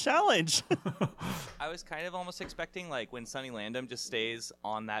not even a challenge. I was kind of almost expecting like when Sonny Landham just stays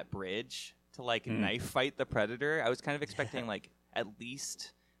on that bridge to like knife fight the Predator. I was kind of expecting like at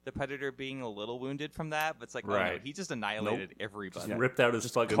least the Predator being a little wounded from that, but it's like, oh, no, he just annihilated everybody. Just ripped out his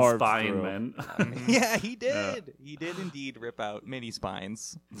fucking spine, man. Yeah, he did. Yeah. He did indeed rip out many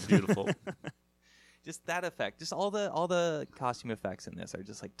spines. Beautiful. Just that effect. Just all the costume effects in this are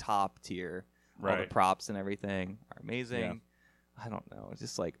just like top tier. All the props and everything are amazing. Yeah. I don't know. It's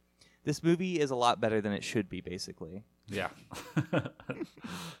just like this movie is a lot better than it should be, basically. Yeah.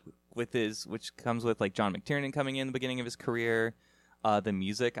 Which comes with like John McTiernan coming in the beginning of his career. The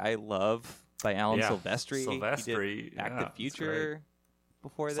music I love by Alan Silvestri. He did Back to the Future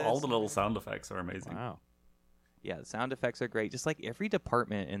before this. All the little sound effects are amazing. Wow. Yeah, the sound effects are great. Just like every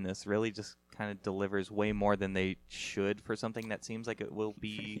department in this really just kind of delivers way more than they should for something that seems like it will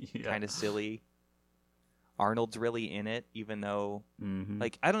be kind of silly. Arnold's really in it, even though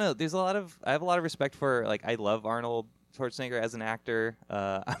like I don't know. I have a lot of respect for like I love Arnold Schwarzenegger as an actor.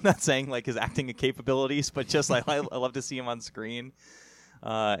 I'm not saying like his acting capabilities, but just like I love to see him on screen.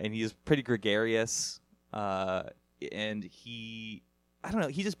 And he's pretty gregarious. And I don't know,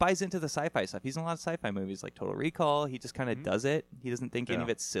 he just buys into the sci-fi stuff. He's in a lot of sci-fi movies like Total Recall. He just kind of does it. He doesn't think any of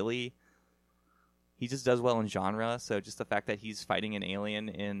it's silly. He just does well in genre. So just the fact that he's fighting an alien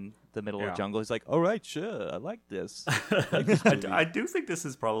in the middle of the jungle, he's like, all right, sure, I like this. I do think this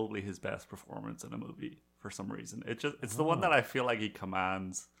is probably his best performance in a movie for some reason. It's the one that I feel like he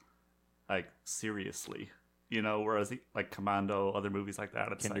commands like seriously, you know, whereas like Commando, other movies like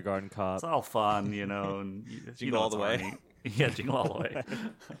that, it's Kindergarten like, Cop. It's all fun, you know, and Jingle All the Way. Yeah, Jingle All the Way.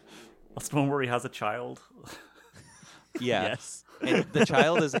 That's the one where he has a child. Yeah. Yes. And the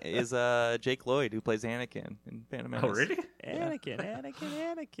child is Jake Lloyd, who plays Anakin in Phantom Menace. Oh, really?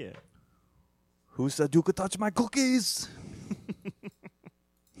 Anakin. Who said you could touch my cookies?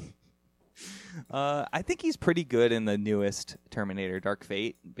 I think he's pretty good in the newest Terminator, Dark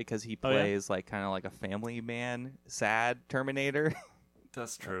Fate, because he plays like kind of like a family man, sad Terminator.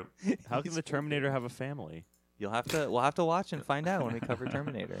 That's true. How can the Terminator have a family? We'll have to watch and find out when we cover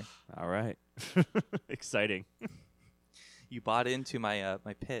Terminator. All right. Exciting. You bought into my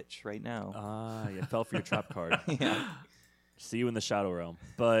my pitch right now. You fell for your trap card. Yeah. See you in the Shadow Realm.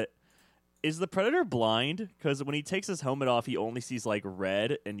 But is the Predator blind? Because when he takes his helmet off, he only sees like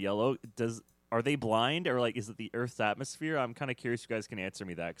red and yellow. Are they blind, or like is it the Earth's atmosphere? I'm kind of curious if you guys can answer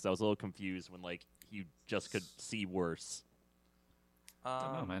me that, because I was a little confused when like he just could see worse. I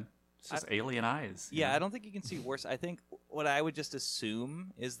don't know, man. It's just alien eyes. Yeah, I don't think you can see worse. I think what I would just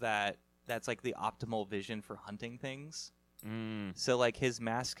assume is that that's like the optimal vision for hunting things. So like his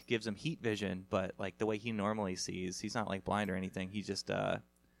mask gives him heat vision, but like the way he normally sees, he's not like blind or anything. He just It's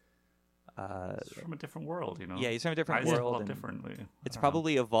from a different world, you know. Yeah, he's from a different eyes world. develop differently. It's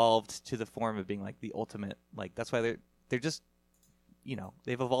probably evolved to the form of being like the ultimate. Like that's why they're just, you know,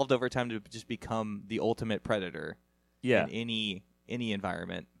 they've evolved over time to just become the ultimate predator. Yeah. In any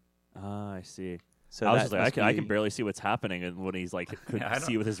environment. I see. So I was just like, I can barely see what's happening, and when he's like could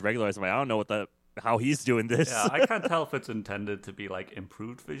see with his regular eyes, I'm like, I don't know how he's doing this. Yeah, I can't tell if it's intended to be like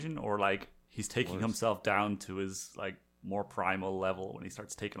improved vision or like he's taking himself down to his like more primal level when he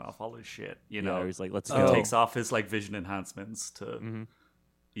starts taking off all his shit. You know, he's like, let's he go. takes off his like vision enhancements to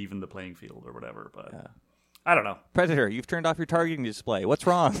even the playing field or whatever. But I don't know. Predator, you've turned off your targeting display. What's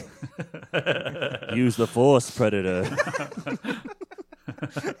wrong? Use the Force, Predator.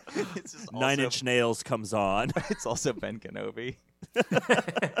 It's just Nine Inch Nails comes on. It's also Ben Kenobi.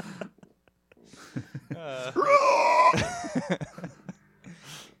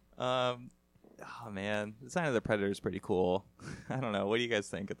 Oh man, the design of the Predator is pretty cool. I don't know. What do you guys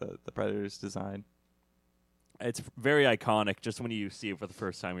think of the Predator's design? It's very iconic. Just when you see it for the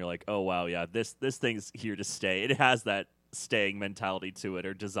first time, you're like, oh wow, yeah, this thing's here to stay. It has that staying mentality to it,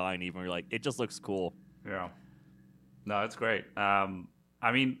 or design even. You're like, it just looks cool. Yeah. No, it's great.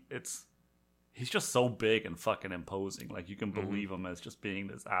 I mean, he's just so big and fucking imposing. Like, you can believe him as just being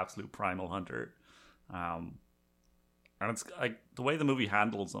this absolute primal hunter. And it's like the way the movie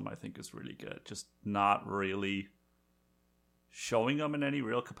handles him, I think, is really good. Just not really showing him in any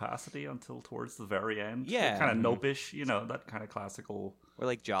real capacity until towards the very end. Yeah. Kind of Nope-ish, you know, that kind of classical. Or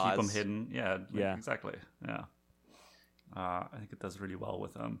like Jaws. Keep him hidden. Yeah. Yeah. Exactly. Yeah. I think it does really well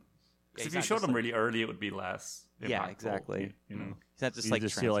with him. Yeah, Because if you showed him really early, it would be less impactful. Yeah, exactly. You know? He's not just You like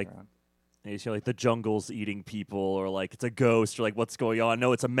just trancing feel like around. you see like the jungle's eating people, or like it's a ghost, or like what's going on?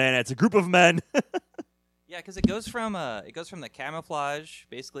 No, it's a man. It's a group of men. Yeah, because it goes from the camouflage,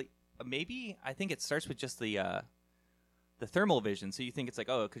 basically. Maybe I think it starts with just the thermal vision. So you think it's like,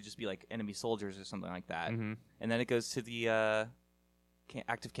 oh, it could just be like enemy soldiers or something like that. And then it goes to the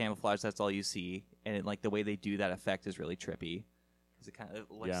active camouflage. That's all you see, and it, like the way they do that effect is really trippy. Because it kind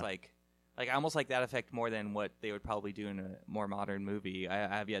of looks like I almost like that effect more than what they would probably do in a more modern movie. I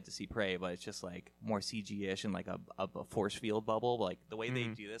have yet to see Prey, but it's just like more CG-ish and like a force field bubble. Like the way they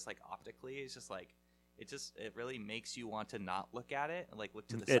do this, like optically, is just like it really makes you want to not look at it and like look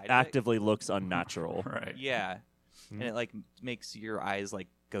to the side. It actively looks unnatural. Right. Yeah, and it like makes your eyes like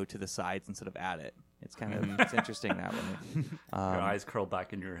go to the sides instead of at it. It's kind of it's interesting that way. Your eyes curl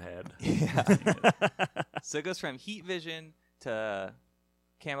back in your head. Yeah. So it goes from heat vision to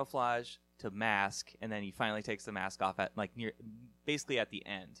camouflage to mask, and then he finally takes the mask off at like basically at the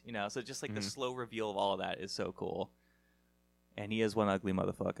end, you know. So just like the slow reveal of all of that is so cool. And he is one ugly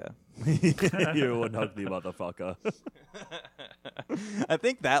motherfucker. You're one ugly motherfucker. I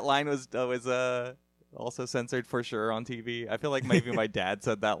think that line was also censored for sure on TV. I feel like maybe my dad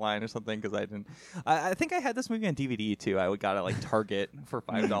said that line or something because I didn't. I think I had this movie on DVD too. I got it like Target for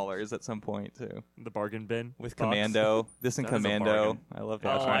 $5 at some point too. The bargain bin With box. Commando. This and That is a Commando. bargain. I love Oh,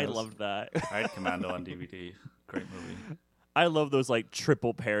 that. I loved that. I had Commando on DVD. Great movie. I love those like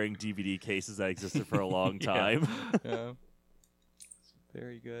triple pairing DVD cases that existed for a long time. Yeah.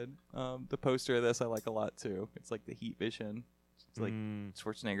 Very good. The poster of this I like a lot too. It's like the heat vision. It's like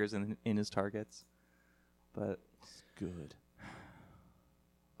Schwarzenegger's in his targets. But Good.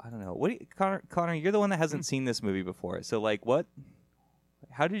 I don't know. What do you, Connor, you're the one that hasn't seen this movie before. So like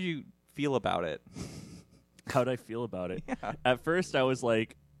how did you feel about it? How did I feel about it? Yeah. At first, I was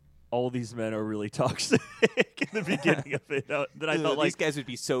like, all these men are really toxic in the beginning of it. Then I felt these like, guys would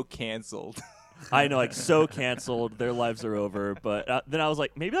be so canceled. I know, like, so canceled. Their lives are over. But then I was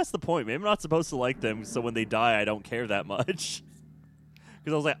like, maybe that's the point. Maybe I'm not supposed to like them, so when they die, I don't care that much.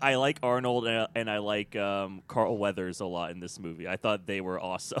 Because I was like, I like Arnold and I like Carl Weathers a lot in this movie. I thought they were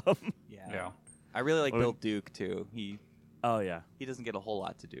awesome. Yeah. I really like Bill Duke too. Oh yeah, he doesn't get a whole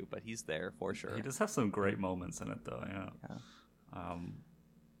lot to do, but he's there for sure. He does have some great moments in it, though. Yeah.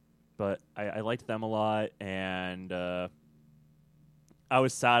 But I liked them a lot, and I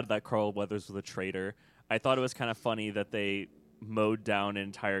was sad that Carl Weathers was a traitor. I thought it was kind of funny that they mowed down an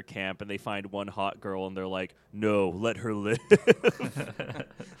entire camp and they find one hot girl and they're like, no, let her live.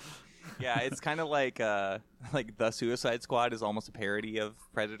 Yeah, it's kind of like the Suicide Squad is almost a parody of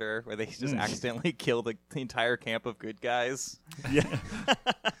Predator, where they just accidentally kill the entire camp of good guys. Yeah.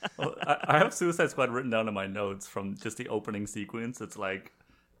 Well, I have Suicide Squad written down in my notes from just the opening sequence. It's like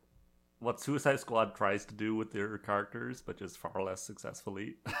what Suicide Squad tries to do with their characters, but just far less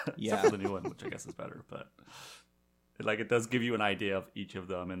successfully. Yeah. Except for the new one, which I guess is better. But it does give you an idea of each of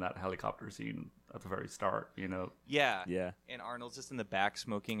them in that helicopter scene at the very start, you know? Yeah. Yeah. And Arnold's just in the back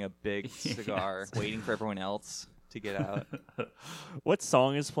smoking a big cigar, waiting for everyone else to get out. What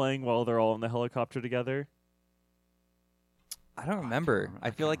song is playing while they're all in the helicopter together? I don't remember.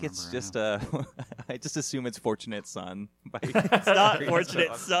 I feel like it's just I just assume it's Fortunate Son. It's not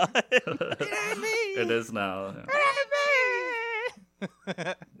Fortunate Son. It is now.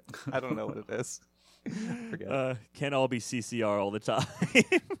 Yeah. I don't know what it is. Forget. Can't all be CCR all the time.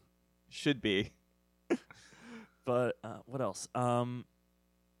 Should be. But what else?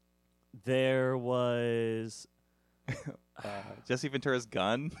 There was Jesse Ventura's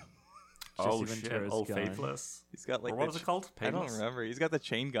gun. Oh, Jesse shit. Ventura's Old gun. Faithless. He's got like Or what is it called? I don't Painless? remember. He's got the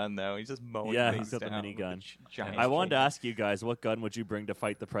chain gun though. He's just mowing. Yeah, things he's got the down minigun. with a giant I wanted to chain. ask you guys, what gun would you bring to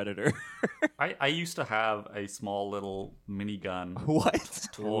fight the Predator? I used to have a small little minigun What?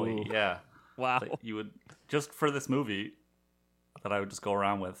 toy. Ooh. Yeah. Wow. That you would, just for this movie, that I would just go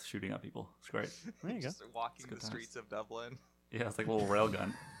around with shooting at people. It's great. There you go. Just walking the good streets of Dublin. Yeah, it's like a little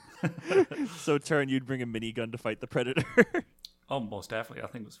railgun. So, Tuireann, you'd bring a minigun to fight the Predator? Oh, most definitely. I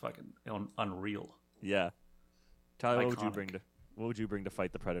think it was fucking unreal. Yeah. Tyler, what Iconic. would you bring to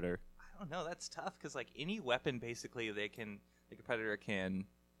fight the Predator? I don't know. That's tough because like any weapon, basically, a Predator can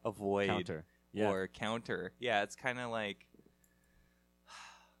avoid Counter. Yeah. or counter. Yeah, it's kind of like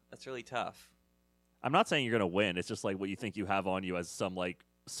that's really tough. I'm not saying you're going to win. It's just like what you think you have on you as some like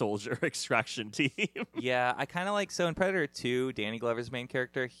soldier extraction team. Yeah, I kind of like in Predator 2, Danny Glover's main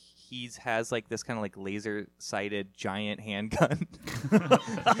character, has like this kind of like laser sighted giant handgun.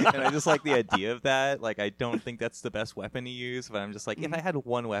 And I just like the idea of that. Like I don't think that's the best weapon to use, but I'm just like if I had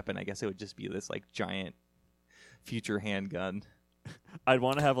one weapon, I guess it would just be this like giant future handgun. I'd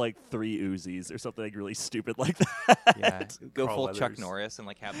want to have like 3 Uzis or something like really stupid like that. Yeah, go Carl full Weathers. Chuck Norris and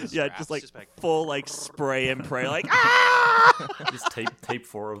like have the Yeah, straps just like back. full like spray and pray like ah! Just tape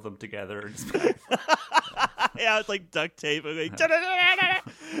 4 of them together. And just, Yeah, it's like duct tape and, like,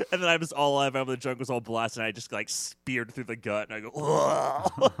 and then I was all alive. The junk was all blasted and I just like speared through the gut and I go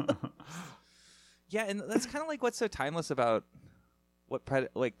 "Ugh." Yeah, and that's kind of like what's so timeless about what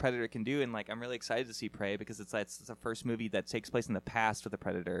Predator can do, and like I'm really excited to see Prey because it's the first movie that takes place in the past with the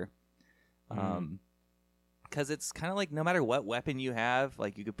Predator. Because it's kind of like no matter what weapon you have,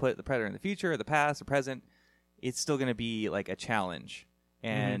 like you could put the Predator in the future or the past or present, it's still going to be like a challenge,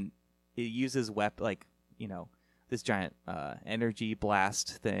 and it uses this giant energy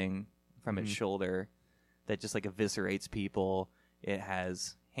blast thing from its shoulder that just like eviscerates people. It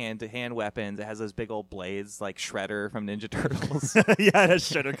has hand-to-hand weapons. It has those big old blades like Shredder from Ninja Turtles. Yeah,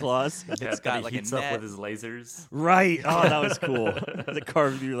 that's Shredder claws. yeah, got he like a heats up net. with his lasers. Right. Oh, that was cool. It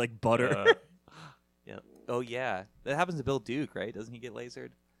carved through like butter. Yeah. Oh yeah, that happens to Bill Duke, right? Doesn't he get lasered?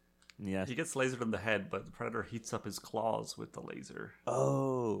 Yeah. He gets lasered in the head, but the Predator heats up his claws with the laser.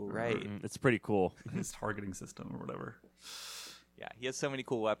 Oh right. It's pretty cool. His targeting system or whatever. Yeah, he has so many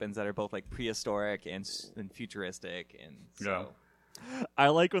cool weapons that are both like prehistoric and futuristic, and so. Yeah. I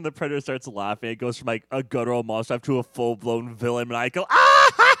like when the Predator starts laughing. It goes from like a guttural monster to a full-blown villain, and I go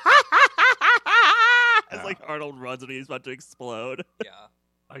ah! It's like Arnold runs and he's about to explode. Yeah.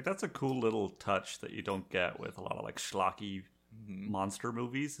 Like that's a cool little touch that you don't get with a lot of like schlocky monster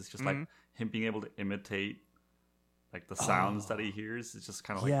movies. It's just like him being able to imitate like the sounds that he hears. It's just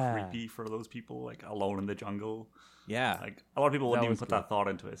kind of like creepy for those people like alone in the jungle. Yeah. Like a lot of people wouldn't That even was put cool. that thought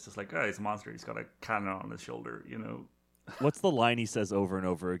into it. It's just like, oh, he's a monster. He's got a cannon on his shoulder, you know. What's the line he says over and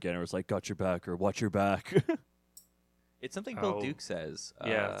over again? It was like, "Got your back" or "Watch your back." It's something Bill Oh. Duke says.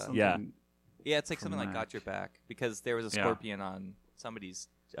 Yeah, something- yeah. Yeah, it's like From something like that. "Got your back" because there was a Yeah. scorpion on somebody's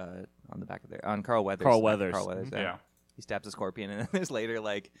on the back of their on Carl Weathers. Carl Weathers. Yeah. He stabs a scorpion, and then there's later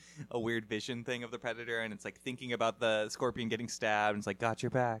like a weird vision thing of the Predator, and it's like thinking about the scorpion getting stabbed. And it's like, "Got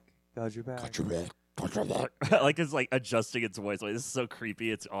your back, got your back." Like it's like adjusting its voice. Like this is so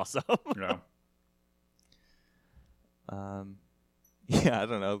creepy. It's awesome. Yeah. Yeah, I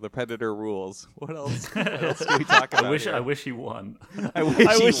don't know. The Predator rules. What else? What else do we talk about? I wish he won. I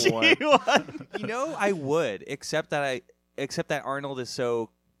wish he won. You know, I would, except that Arnold is so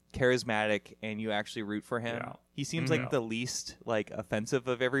charismatic, and you actually root for him. Yeah. He seems like the least offensive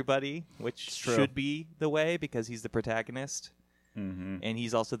of everybody, which should be the way because he's the protagonist, and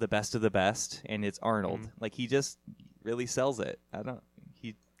he's also the best of the best. And it's Arnold. Like he just really sells it.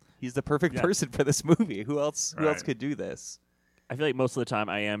 He's the perfect person for this movie. Who else could do this? I feel like most of the time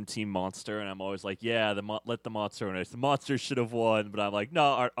I am Team Monster, and I'm always like, yeah, let the monster win. The monster should have won, but I'm like,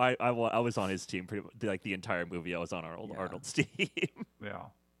 no, I was on his team pretty much, like the entire movie. I was on Arnold's team. Yeah.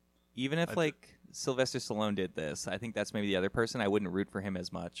 Even if Sylvester Stallone did this, I think that's maybe the other person. I wouldn't root for him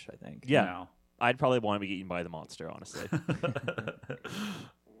as much. I think. Yeah, No. I'd probably want to be eaten by the monster. Honestly,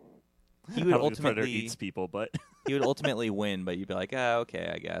 He would the Predator ultimately eats people, but he would ultimately win. But you'd be like, oh, okay,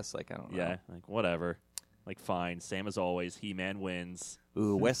 I guess. Like I don't know. yeah, like whatever. Like fine, same as always. He-Man wins.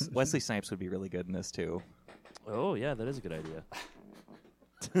 Ooh, Wesley Snipes would be really good in this too. Oh yeah, that is a good idea.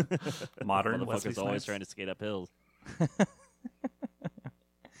 Modern Wesley Motherfucker's always Snipes. trying to skate up hills.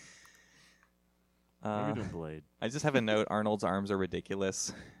 Maybe doing Blade. I just have a note. Arnold's arms are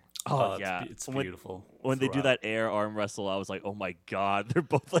ridiculous. Oh, it's yeah. It's beautiful. When they do throughout. that air arm wrestle, I was like, oh my god, they're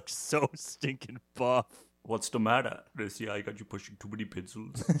both like so stinking buff. What's the matter? They see I got you pushing too many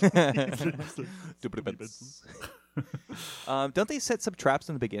pencils. Don't they set some traps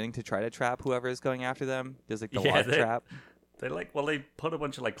in the beginning to try to trap whoever is going after them? There's like the Yeah, log they- trap. They they put a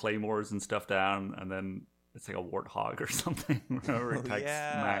bunch of claymores and stuff down, and then it's like a warthog or something. Whenever it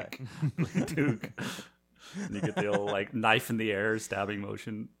attacks Mac, Duke, and you get the old knife in the air stabbing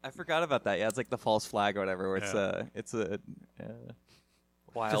motion. I forgot about that. Yeah, it's like the false flag or whatever. Where it's a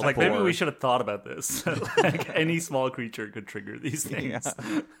wild. Just maybe boar. we should have thought about this. Any small creature could trigger these things.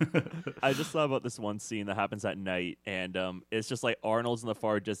 I just thought about this one scene that happens at night, and it's just like Arnold's in the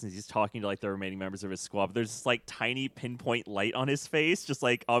far distance. He's talking to the remaining members of his squad. But there's this tiny pinpoint light on his face, just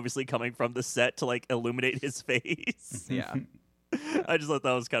obviously coming from the set to illuminate his face. Yeah. I just thought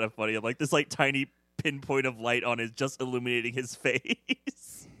that was kind of funny. I'm this tiny pinpoint of light on his just illuminating his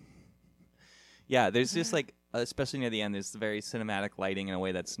face. Yeah, there's just especially near the end, there's very cinematic lighting in a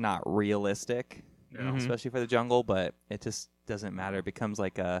way that's not realistic, especially for the jungle, but it just doesn't matter. It becomes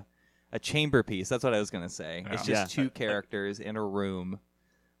like a chamber piece. That's what I was going to say. Yeah. It's just two characters in a room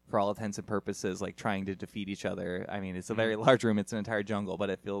for all intents and purposes, trying to defeat each other. I mean, it's a very large room. It's an entire jungle, but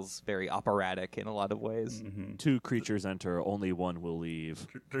it feels very operatic in a lot of ways. Two creatures enter, only one will leave.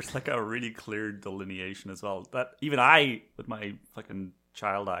 There's a really clear delineation as well. That even I, with my fucking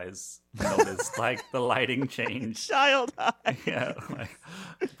child eyes, noticed the lighting change. Child eye. Yeah,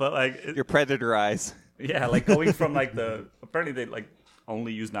 but Your predator eyes. yeah, going from the apparently they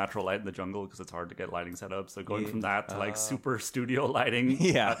only use natural light in the jungle because it's hard to get lighting set up. So going from that to super studio lighting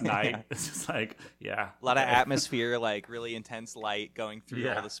at night, it's just a lot of atmosphere, really intense light going through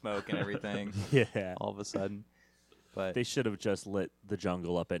all the smoke and everything. Yeah. All of a sudden. But They should have just lit the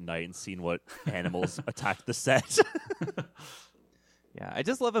jungle up at night and seen what animals attacked the set. yeah, I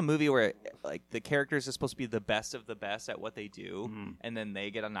just love a movie where the characters are supposed to be the best of the best at what they do, and then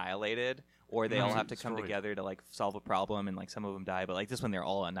they get annihilated, or they all have to come Destroyed. together to solve a problem, and some of them die. But this one, they're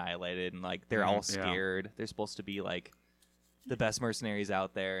all annihilated, and they're all scared. They're supposed to be the best mercenaries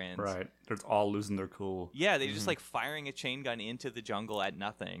out there, and right. They're all losing their cool. yeah, they just firing a chain gun into the jungle at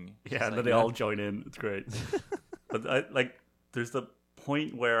nothing. Yeah, and then they all join in. It's great. But there's the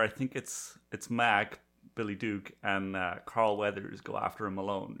point where I think it's Mac, Billy Duke, and Carl Weathers go after him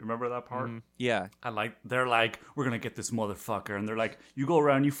alone. Remember that part? Yeah, And they're we're gonna get this motherfucker, and they're you go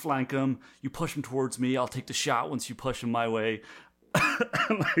around, you flank him, you push him towards me, I'll take the shot once you push him my way.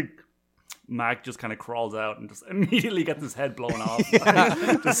 Mac just kind of crawls out and just immediately gets his head blown off,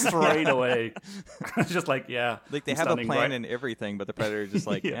 just straight away. It's just they I'm have a standing plan and everything, but the predator just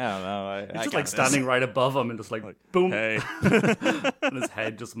I don't know. It's just got standing right above him and just boom, Hey. and his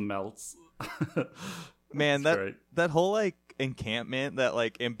head just melts. Man, That's great. that whole encampment,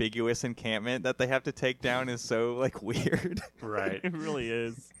 that ambiguous encampment that they have to take down is so weird. Right. It really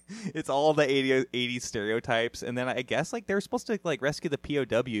is. It's all the 80s stereotypes, and then I guess they're supposed to rescue the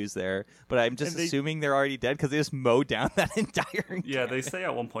POWs there, but I'm just assuming they're already dead because they just mowed down that entire encampment. Yeah, they say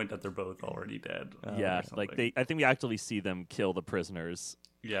at one point that they're both already dead. Yeah, or something. I think we actually see them kill the prisoners.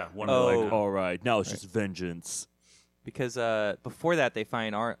 Yeah, one Oh. of All right, now it's just vengeance. Because before that they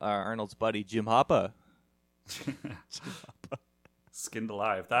find Arnold's buddy Jim Hoppa. skinned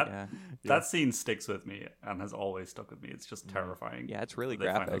alive. That scene sticks with me and has always stuck with me. It's just terrifying. Yeah, it's really they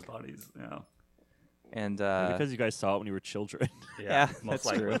find graphic. those bodies. Yeah. And Because you guys saw it when you were children. yeah, most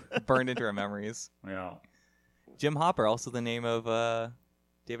that's true. Burned into our memories. Yeah. Jim Hopper, also the name of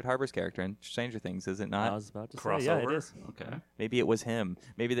David Harbour's character in Stranger Things, is it I not? was about to Crossover. say, yeah, it is. Okay. Maybe it was him.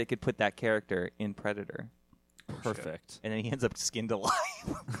 Maybe they could put that character in Predator. Perfect. And then he ends up skinned alive.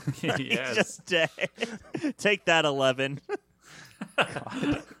 Yes. Just dead. Take that, 11.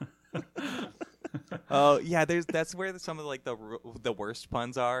 Oh yeah, that's where some of like the worst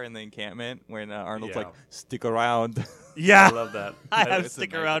puns are in the encampment when Arnold's like, "Stick around." Yeah. I love that. I have It's a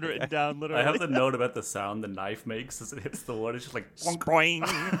stick knife around at the written end. down, literally. I have the note about the sound the knife makes as it hits the wood. It's just like bonk.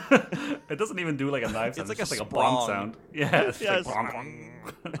 Boing. It doesn't even do like a knife sound. like It's a just like a sprong. bonk sound. Yeah. It's Yes. like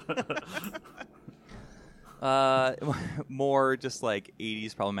bonk. More just like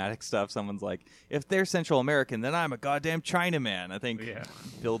 80s problematic stuff. Someone's like, if they're Central American, then I'm a goddamn Chinaman. I think Yeah.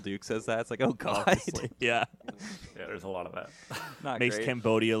 Bill Duke says that. It's like, oh god. Obviously. Yeah. Yeah, there's a lot of that. Not Makes great.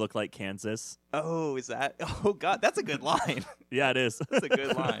 Cambodia look like Kansas. Oh, is that? Oh god, that's a good line. Yeah, it is. That's a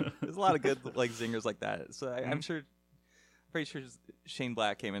good line. There's a lot of good like zingers like that. So I'm pretty sure Shane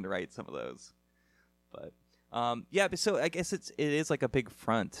Black came in to write some of those. But yeah, but so I guess it is like a big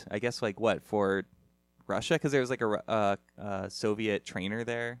front. I guess like what for Russia, because there was like a Soviet trainer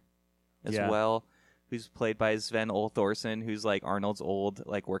there as well, who's played by Sven Thorson, who's like Arnold's old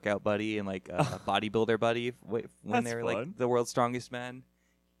like workout buddy and like bodybuilder buddy when That's they were fun. like the world's strongest men.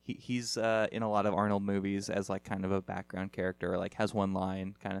 He's in a lot of Arnold movies as like kind of a background character, or like has one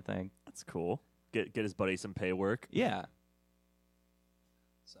line kind of thing. That's cool. Get his buddy some pay work. Yeah.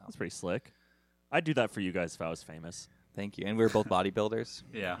 So That's pretty slick. I'd do that for you guys if I was famous. thank you, and we were both bodybuilders.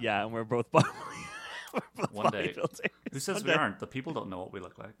 Yeah. Yeah, and we're both One day. bodybuilders. Who says One we day. aren't? The people don't know what we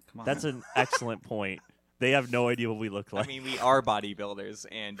look like. Come on. That's an excellent point. They have no idea what we look like. I mean, we are bodybuilders,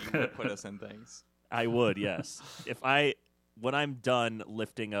 and you would put us in things. I would, yes. When I'm done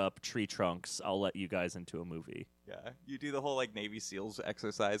lifting up tree trunks, I'll let you guys into a movie. Yeah, you do the whole like Navy SEALs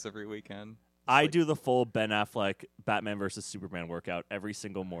exercise every weekend. I do the full Ben Affleck Batman versus Superman workout every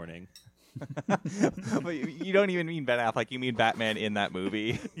single morning. But you don't even mean Ben Affleck. You mean Batman in that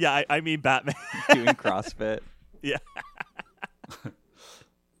movie Yeah, I mean Batman. doing CrossFit. Yeah.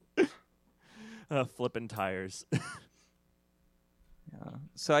 Flipping tires. Yeah.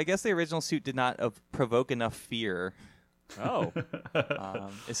 So I guess the original suit did not provoke enough fear. Oh.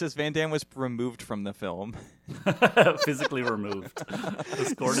 It says Van Damme was removed from the film. physically removed.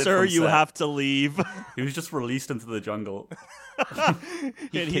 Escorted Sir, from you set. have to leave. He was just released into the jungle. And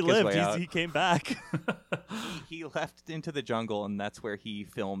kick he his lived. way out. He came back. He left into the jungle, and that's where he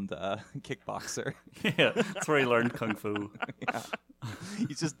filmed Kickboxer. Yeah, that's where he learned kung fu. Yeah.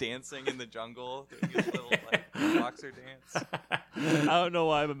 He's just dancing in the jungle, doing his little like kickboxer dance. I don't know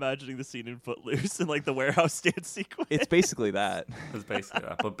why I'm imagining the scene in Footloose in like the warehouse dance sequence. It's basically that. It's basically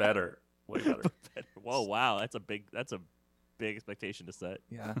that, but better, way better. Whoa, wow, that's a big expectation to set.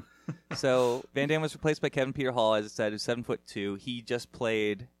 Yeah. So Van Damme was replaced by Kevin Peter Hall, as I said, who's 7'2". He just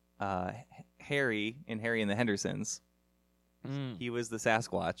played Harry in Harry and the Hendersons. He was the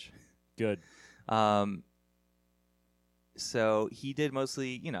Sasquatch. Good. So he did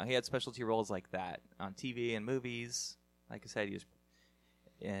mostly, he had specialty roles like that on TV and movies. Like I said, he was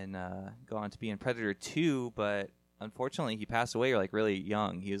go on to be in Predator 2, but unfortunately he passed away like really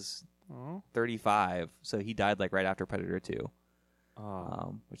young. He was 35, so he died like right after Predator 2.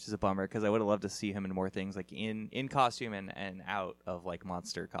 Which is a bummer because I would have loved to see him in more things like in costume and out of like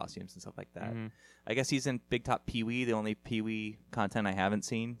monster costumes and stuff like that. Mm-hmm. I guess he's in Big Top Pee-wee, the only Pee-wee content I haven't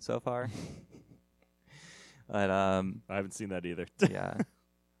seen so far. But I haven't seen that either. yeah.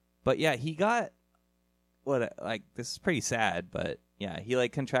 But yeah, he got this is pretty sad, but yeah, he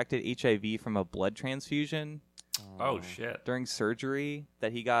like contracted HIV from a blood transfusion Oh shit! during surgery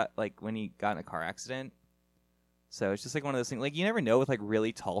that he got like when he got in a car accident. So it's just like one of those things. Like you never know with like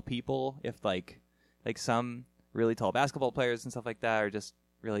really tall people if like some really tall basketball players and stuff like that, or just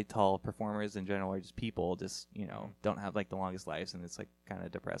really tall performers in general, or just people just don't have like the longest lives, and it's like kind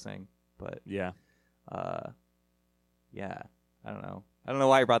of depressing. But Yeah. yeah, I don't know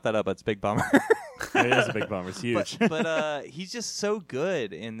why I brought that up, but it's a big bummer. It is a big bummer. It's huge. But he's just so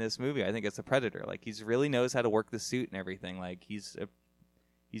good in this movie. I think it's a Predator. Like he's really knows how to work the suit and everything. Like he's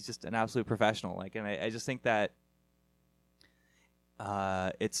just an absolute professional. Like, and I just think that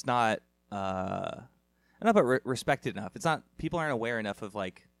it's not respected enough. It's not, people aren't aware enough of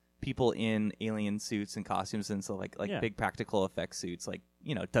like people in alien suits and costumes and so like big practical effects suits. Like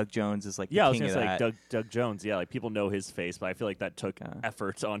Doug Jones is like the I was king gonna of say that. Doug Jones. Yeah, like people know his face, but I feel like that took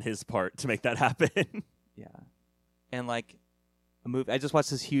effort on his part to make that happen. Yeah, and like a movie. I just watched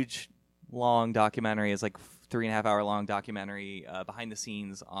this huge, long documentary. It's like 3.5 hour long documentary behind the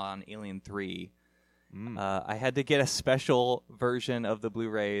scenes on Alien 3, I had to get a special version of the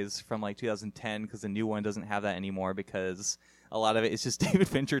Blu-rays from like 2010 because the new one doesn't have that anymore because a lot of it is just David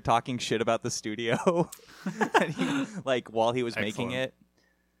Fincher talking shit about the studio and he, like while he was making it,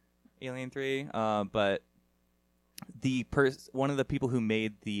 Alien 3. But one of the people who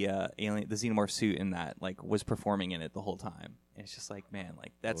made the xenomorph suit in that like was performing in it the whole time. And it's just like, man,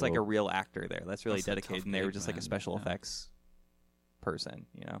 like that's like a real actor there. That's really dedicated, and they were just like a special effects person,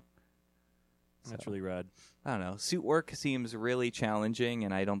 you know. That's really rad. I don't know. Suit work seems really challenging,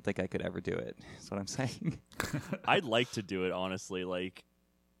 and I don't think I could ever do it. That's what I'm saying. I'd like to do it, honestly. Like,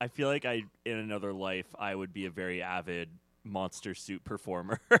 I feel like in another life, I would be a very avid monster suit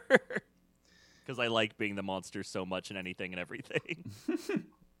performer. Because I like being the monster so much in anything and everything.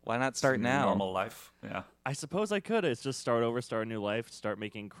 Why not start now? Normal life. Yeah. I suppose I could. It's just start over, start a new life, start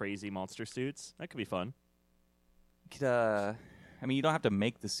making crazy monster suits. That could be fun. You could, you don't have to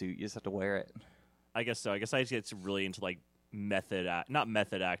make the suit. You just have to wear it. I guess so. I guess I just get really into like not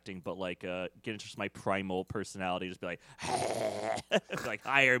method acting, but like get into just my primal personality. Just be like, like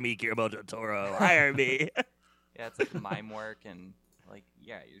hire me, Guillermo del Toro, hire me. Yeah, it's like mime work and like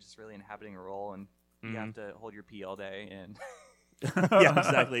you're just really inhabiting a role, and you have to hold your pee all day and. Yeah,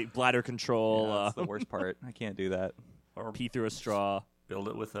 exactly. Bladder control. Yeah, that's the worst part. I can't do that. Or Pee through a straw. build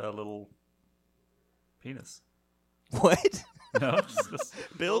it with a little penis. What? No, just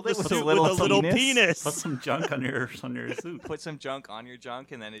Build it a with suit a little with a little penis? penis. put some junk on your suit. Put some junk on your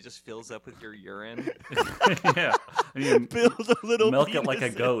junk, and then it just fills up with your urine. Yeah, and you Build a little milk penis. it like a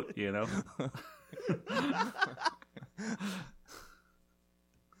goat, you know.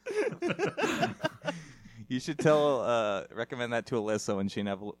 You should recommend that to Alyssa when she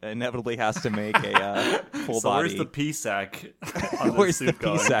inevitably has to make a full So body. where's the pee sack? On Where's the the suit pee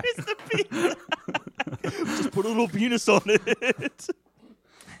going? sack? Just put a little penis on it.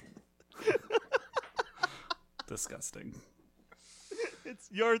 Disgusting. It's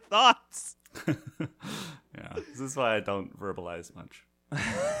your thoughts. Yeah, this is why I don't verbalize much.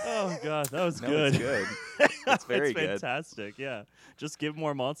 Oh god, that was No, good. it's good. It's very It's good. fantastic. Yeah, just give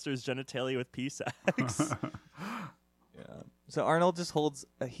more monsters genitalia with pee sacks. Yeah. So Arnold just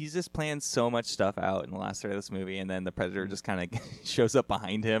he's just planned so much stuff out in the last third of this movie, and then the Predator just kind of shows up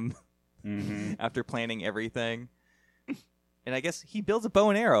behind him after planning everything. And I guess he builds a bow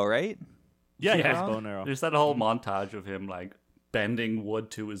and arrow, right? Yeah, he Yeah. has bow and arrow. There's that whole montage of him like bending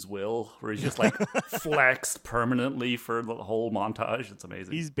wood to his will, where he's just like flexed permanently for the whole montage. It's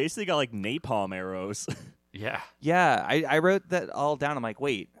amazing. He's basically got like napalm arrows. Yeah. Yeah, I wrote that all down. I'm like,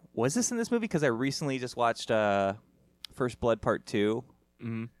 wait, was this in this movie? Because I recently just watched First Blood Part 2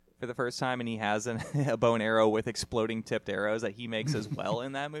 for the first time, and he has a bow and arrow with exploding tipped arrows that he makes as well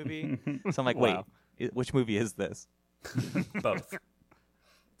in that movie. So I'm like, Wow. wait, which movie is this? Both.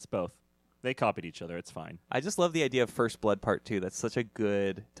 It's both. They copied each other. It's fine. I just love the idea of First Blood Part 2. That's such a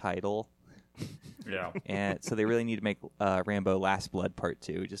good title. Yeah. And so they really need to make Rambo Last Blood Part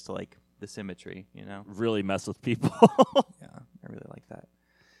 2 just to like the symmetry, you know? Really mess with people. Yeah, I really like that.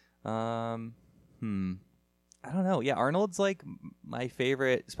 I don't know. Yeah, Arnold's like my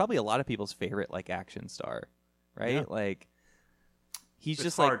favorite. It's probably a lot of people's favorite like action star, right? Yeah. Like he's It's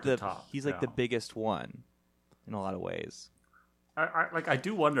just hard like to top, he's like the yeah. biggest one in a lot of ways. I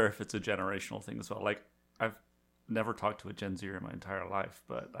do wonder if it's a generational thing as well. Like, I've never talked to a Gen Zer in my entire life,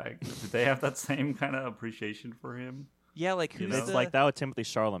 but like, do they have that same kind of appreciation for him? Yeah, like who's It's the, like that with Timothy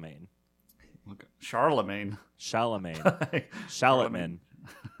Charlemagne. Okay. Charlemagne. Chalamet. Charlemagne.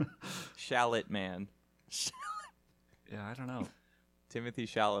 Shallot Man, Yeah, I don't know. Timothy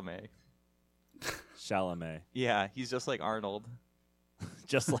Chalamet. Chalamet. Yeah, he's just like Arnold.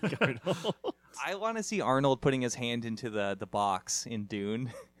 Just like Arnold. I want to see Arnold putting his hand into the box in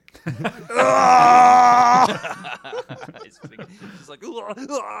Dune. It's just like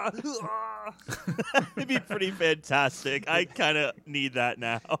It'd be pretty fantastic. I kind of need that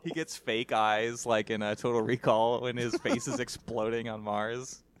now. he gets fake eyes like in a Total Recall when his face is exploding on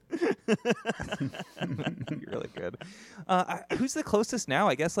Mars. Really good. Who's the closest now?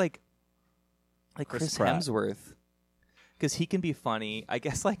 I guess like Chris Pratt. Hemsworth. Because he can be funny. I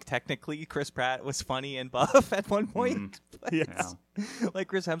guess, like, technically, Chris Pratt was funny and buff at one point. But, Yes. like,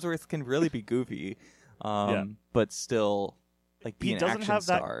 Chris Hemsworth can really be goofy, Yeah. but still, like, be He an doesn't action have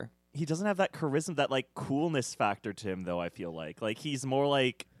that- star. He doesn't have that charisma, that like coolness factor to him, though. I feel like he's more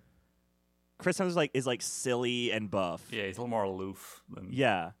like Chris Hemsworth is like silly and buff. Yeah, he's a little more aloof. Than,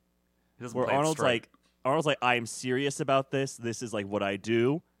 Yeah. he doesn't Where play it Arnold's straight. like I am serious about this. This is like what I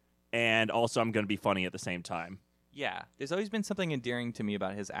do, and also I'm going to be funny at the same time. Yeah. There's always been something endearing to me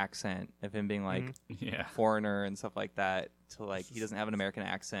about his accent, of him being, like, yeah. foreigner and stuff like that, to, like, he doesn't have an American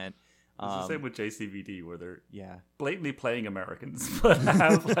accent. It's the same with JCVD, where they're Yeah. blatantly playing Americans, but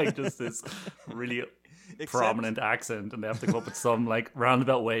have like just this really prominent accent, and they have to come up with some like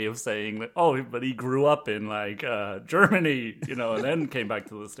roundabout way of saying like, oh, but he grew up in like Germany, and then came back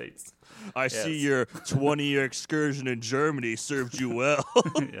to the States. I see your 20-year excursion in Germany served you well.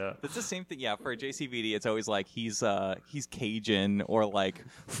 Yeah, It's the same thing. Yeah, for JCVD, it's always like he's Cajun or like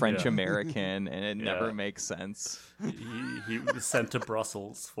French American, and it never makes sense. he was sent to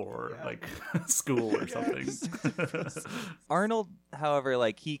Brussels for like school or something. Arnold, however,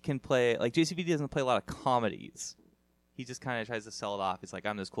 like he can play like JCVD doesn't play a lot of comedies. He just kind of tries to sell it off. He's like,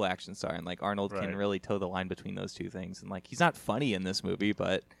 I'm this cool action star, and like Arnold can really toe the line between those two things. And like he's not funny in this movie,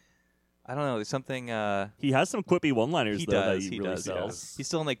 but I don't know. There's something. He has some quippy one-liners though that he really does. sells. He's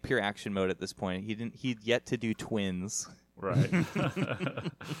still in like pure action mode at this point. He'd yet to do Twins. Right.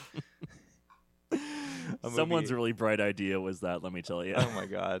 Someone's really bright idea was that. Let me tell you. Oh my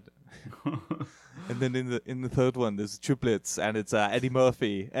god. And then in the third one, there's triplets, and it's Eddie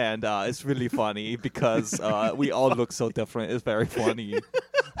Murphy, and it's really funny because we all look so different. It's very funny.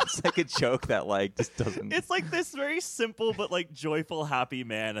 It's like a joke that like just doesn't. It's like this very simple but like joyful, happy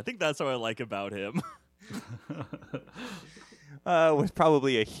man. I think that's what I like about him. With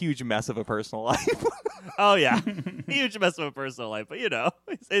probably a huge mess of a personal life. Oh yeah, huge mess of a personal life, but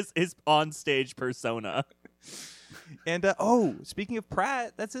his on-stage persona. And speaking of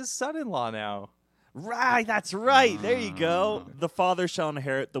Pratt, that's his son-in-law now. Right, that's right. There you go. The father shall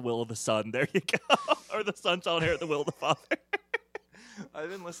inherit the will of the son. There you go. Or the son shall inherit the will of the father. I've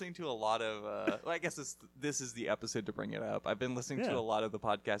been listening to a lot of. Well, I guess this is the episode to bring it up. I've been listening to a lot of the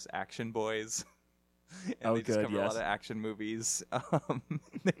podcast Action Boys. And they just cover a lot of action movies.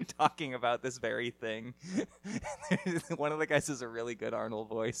 They're talking about this very thing. One of the guys has a really good Arnold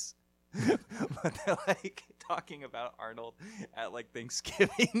voice. But they're like talking about Arnold at like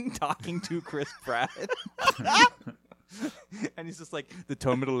Thanksgiving, talking to Chris Pratt. And he's just like, the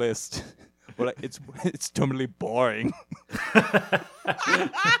terminal list. Well, it's totally boring.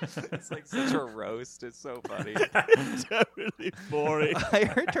 It's like such a roast. It's so funny. Totally boring. I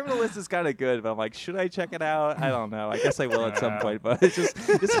heard Terminal List is kind of good, but I'm like, should I check it out? I don't know. I guess I will at some point. But it's just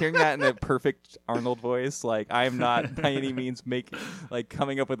hearing that in a perfect Arnold voice. Like I'm not by any means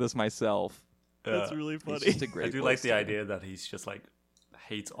coming up with this myself. That's really funny. It's just a great I do voice. like the idea that he's just like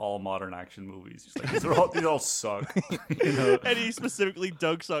hates all modern action movies. Just like these all suck. And he specifically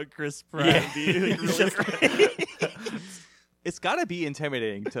dunks on Chris Pratt. Yeah. Really great. It's got to be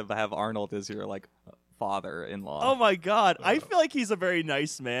intimidating to have Arnold as your like father-in-law. Oh my god, I feel like he's a very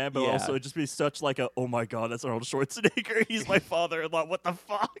nice man, but also it'd just be such like oh my god, that's Arnold Schwarzenegger. He's my father-in-law. What the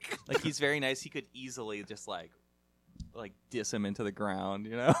fuck? Like he's very nice. He could easily just like diss him into the ground,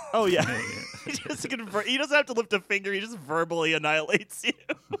 you know? Oh yeah. he doesn't have to lift a finger. He just verbally annihilates you.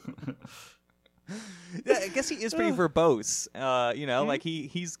 Yeah, I guess he is pretty verbose. Like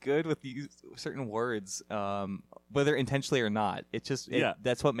he's good with certain words, whether intentionally or not. It's just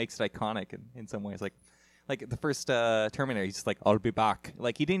that's what makes it iconic in some ways. Like the first Terminator, he's just like, "I'll be back."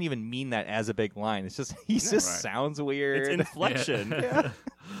 Like he didn't even mean that as a big line. It's just sounds weird. It's inflection.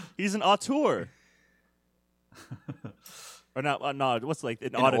 He's an auteur. Or not? No, what's like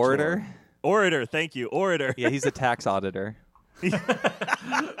an auditor? Orator? Orator. Thank you, orator. Yeah, he's a tax auditor.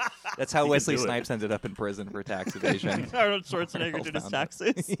 That's how Wesley Snipes ended up in prison for tax evasion. Arnold Schwarzenegger did his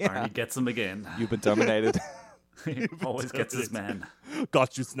taxes. Arnie gets him again. You've been terminated. He always gets his man.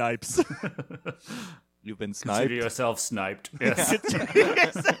 Got you, Snipes. You've been sniped. Consider yourself sniped. Yes.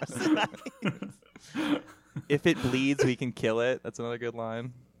 If it bleeds, we can kill it. That's another good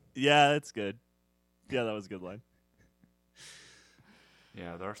line. Yeah, that's good. Yeah, that was a good line.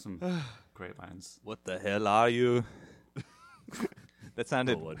 Yeah, there are some great lines. What the hell are you? That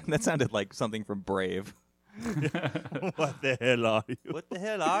sounded like something from Brave. What the hell are you? What the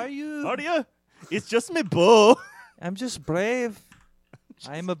hell are you? Are you? It's just me, boo. I'm just brave.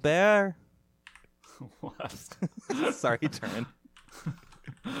 I'm a bear. What? Sorry, Tuireann.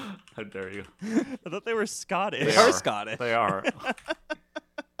 How dare you? I thought they were Scottish. They are Scottish. They are.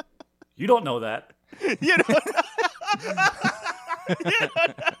 You don't know that. You don't know.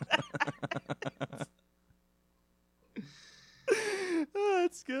 Oh,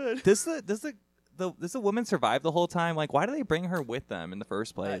 that's good. Does the woman survive the whole time? Like, why do they bring her with them in the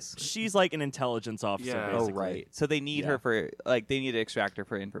first place? She's like an intelligence officer. Yeah. Basically. Oh, right. So they need her for they need to extract her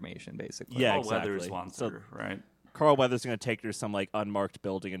for information, basically. Yeah, Carl exactly. Weathers wants her, right? Carl Weathers is going to take her to some like unmarked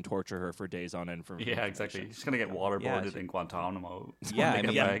building and torture her for days on end. Yeah, exactly. She's going to get waterboarded in Guantanamo. Yeah, I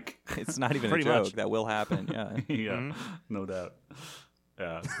mean, it's not even Pretty a joke. much. That will happen. Yeah. Yeah, no doubt.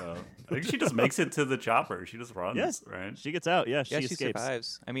 Yeah, so I think she just makes it to the chopper. She just runs, Yes. right? She gets out. Yeah, Yeah, she she escapes.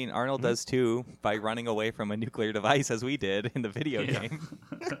 survives. I mean, Arnold does too by running away from a nuclear device, as we did in the video game.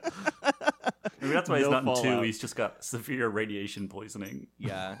 Maybe that's why he's No not in 2. fallout. He's just got severe radiation poisoning.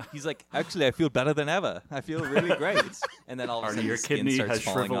 Yeah, he's like, actually, I feel better than ever. I feel really great. And then all of a Arnie, sudden, your his skin kidney starts has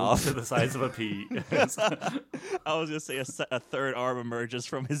falling shriveled off. to the size of a pea. I was gonna say a third arm emerges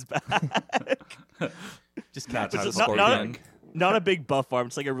from his back. Just catches Not- a not- scorpion. Not a big buff arm.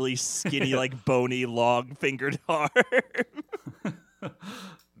 It's like a really skinny, like bony, long-fingered arm.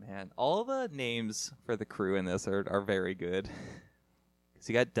 Man, all the names for the crew in this are very good. Because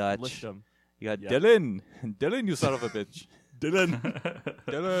you got Dutch. List 'em. You got Yep. Dylan. Dylan, you son of a bitch. Dylan.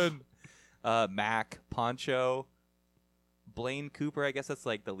 Dylan. Mac, Poncho, Blaine Cooper. I guess that's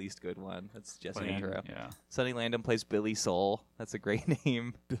like the least good one. That's Jesse Blaine, Ventura. yeah. Sonny Landham plays Billy Soul. That's a great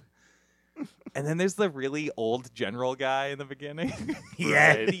name. And then there's the really old general guy in the beginning.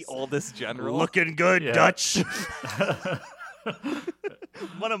 Yes. The oldest general. Looking good, Yeah. Dutch.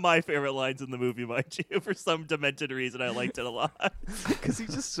 One of my favorite lines in the movie, mind you. For some demented reason, I liked it a lot. Because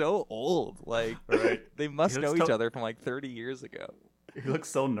he's just so old. Like, Right. they must He know looks each so- other from like 30 years ago. He looks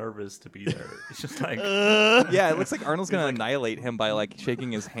so nervous to be there. It's just like, Yeah, it looks like Arnold's going to like- annihilate him by like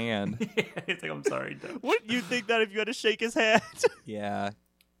shaking his hand. he's like, I'm sorry, Dutch. Wouldn't you think that if you had to shake his hand? Yeah.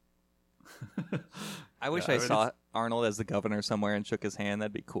 I wish Yeah, I I mean, saw Arnold as the governor somewhere and shook his hand.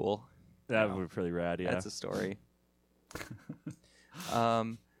 That'd be cool. That would be pretty rad, yeah. That's a story. I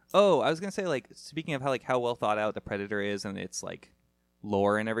was gonna say, like, speaking of how well thought out the Predator is and its like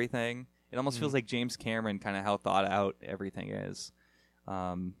lore and everything, it almost feels like James Cameron kind of how thought out everything is.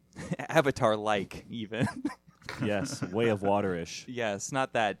 Avatar like even. Yes, Way of Water-ish. Yes,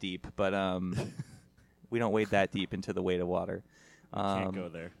 not that deep, but we don't wade that deep into the weight of water. Can't go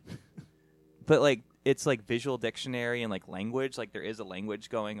there. But like it's like visual dictionary and like language, like there is a language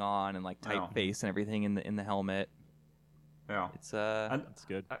going on and like Wow. typeface and everything in the helmet. Yeah. It's And That's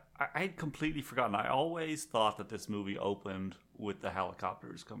good. I had completely forgotten. I always thought that this movie opened with the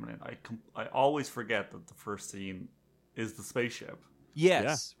helicopters coming in. I always forget that the first scene is the spaceship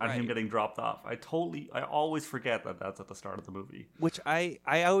yes, and right. him getting dropped off. I always forget that that's at the start of the movie. Which I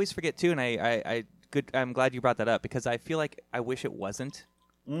always forget too, and I'm glad you brought that up because I feel like I wish it wasn't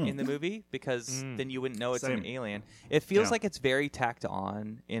in the movie because then you wouldn't know it's an Same. alien. It feels Yeah. like it's very tacked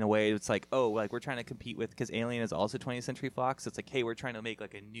on in a way. It's like, oh, like we're trying to compete with, because Alien is also 20th Century Fox. It's like, hey, we're trying to make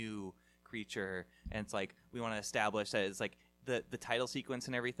like a new creature, and it's like we want to establish that it's like the title sequence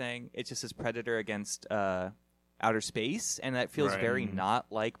and everything. It's just this Predator against outer space, and that feels Right. very not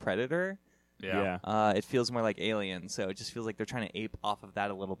like Predator. Yeah. It feels more like Alien, so it just feels like they're trying to ape off of that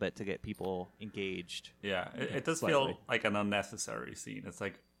a little bit to get people engaged. Yeah, it does Slightly. feel like an unnecessary scene. It's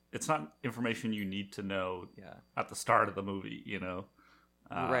like it's not information you need to know Yeah. at the start of the movie, you know,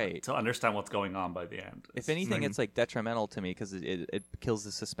 Right. to understand what's going on by the end. If anything, it's like detrimental to me because it kills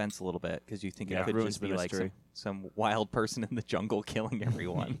the suspense a little bit because you think Yeah. it could Ruins just the be like mystery. some wild person in the jungle killing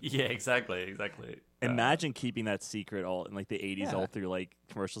everyone. yeah, exactly. Imagine keeping that secret all in like the 80s, Yeah. all through like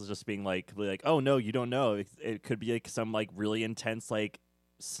commercials, just being like, oh no, you don't know. It could be like some like really intense like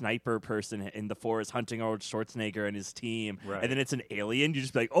sniper person in the forest hunting Arnold Schwarzenegger and his team, Right. and then it's an alien. You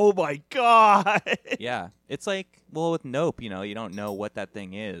just be like, oh my god. Yeah, it's like, well, with Nope, you don't know what that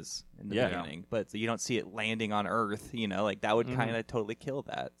thing is in the Yeah. beginning, but you don't see it landing on Earth. Like that would kind of totally kill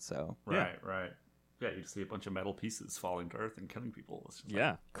that. So Right. Yeah, you just see a bunch of metal pieces falling to Earth and killing people. It's just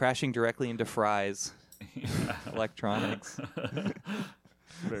Yeah, crashing directly into Fry's electronics.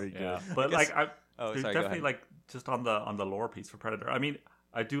 very good. yeah. But guess- like, Oh, there's sorry, go definitely ahead. like just on the lore piece for Predator. I mean,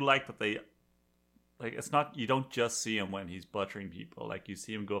 I do like that they like it's not you don't just see him when he's butchering people. Like you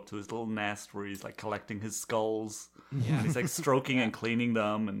see him go up to his little nest where he's like collecting his skulls. Yeah. And he's like stroking and cleaning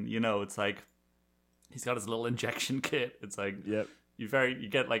them, and it's like he's got his little injection kit. It's like Yep. you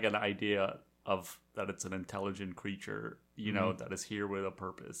get like an idea of that it's an intelligent creature, that is here with a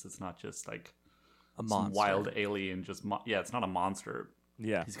purpose. It's not just like A some monster. wild alien. It's not a monster.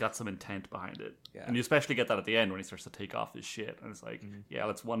 Yeah. He's got some intent behind it. Yeah. And you especially get that at the end when he starts to take off his shit. And it's like, yeah,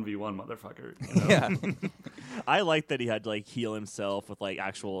 let's 1v1, motherfucker. Yeah. I like that he had to like heal himself with like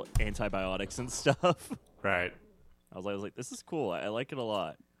actual antibiotics and stuff. Right. I was like, this is cool. I like it a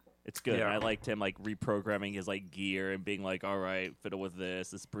lot. It's good. Yeah. And I liked him like reprogramming his like gear and being like, all right, fiddle with this.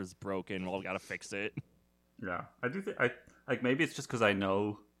 This is broken. Well, we gotta fix it. Yeah. I do think, like, maybe it's just because I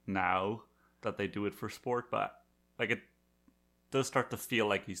know now that they do it for sport, but like it does start to feel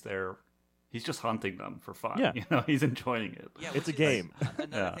like he's there. He's just hunting them for fun. Yeah. He's enjoying it. Yeah, It's which a is game. Another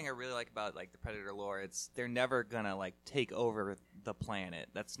Yeah. thing I really like about like the Predator lore, it's they're never gonna like take over the planet.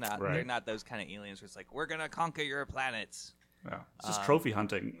 That's not Right. they're not those kind of aliens where it's like we're gonna conquer your planets. Yeah, it's just trophy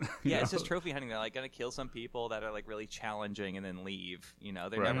hunting. Yeah, it's just trophy hunting. They're like going to kill some people that are like really challenging and then leave. You know,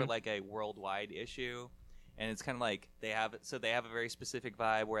 they're never like a worldwide issue, and it's kind of like they have a very specific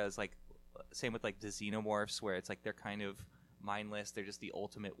vibe. Whereas like same with like the xenomorphs, where it's like they're kind of mindless. They're just the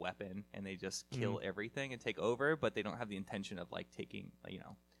ultimate weapon, and they just kill everything and take over. But they don't have the intention of like taking. You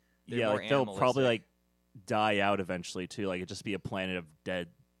know, yeah, like they'll probably like die out eventually too. Like it'd just be a planet of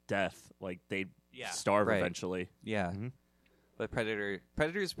death. Like they'd starve eventually. Yeah. Mm-hmm. But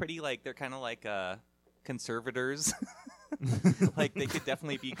Predator's pretty like they're kind of like conservators. Like they could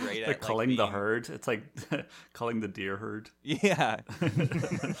definitely be great They're at culling like, the herd. It's like culling the deer herd. Yeah.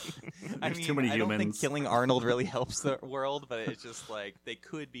 I mean, too many humans. I don't think killing Arnold really helps the world, but it's just like they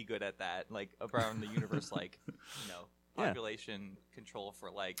could be good at that, like around the universe, like population control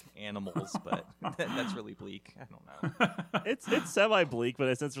for like animals, but that's really bleak. I don't know. It's semi bleak, but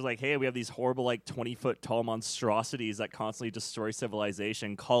in a sense, there's like, hey, we have these horrible like 20-foot tall monstrosities that constantly destroy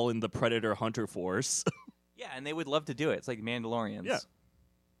civilization. Call in the Predator Hunter Force. Yeah, and they would love to do it. It's like Mandalorians. Yeah.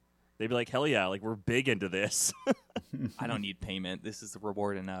 They'd be like, hell yeah, like we're big into this. I don't need payment. This is the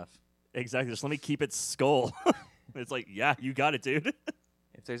reward enough. Exactly. Just let me keep its skull. It's like, yeah, you got it, dude.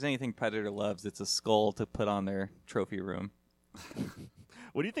 If there's anything Predator loves, it's a skull to put on their trophy room.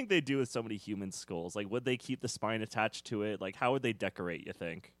 What do you think they do with so many human skulls? Like, would they keep the spine attached to it? Like, how would they decorate, you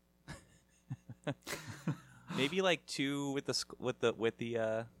think? Maybe like two with the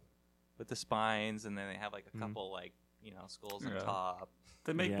spines, and then they have like a couple like skulls on top.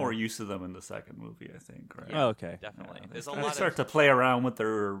 They make more use of them in the second movie, I think. Right? Oh, okay, definitely. Yeah. There's They start to play around with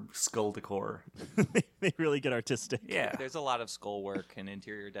their skull decor. They really get artistic. Yeah, there's a lot of skull work and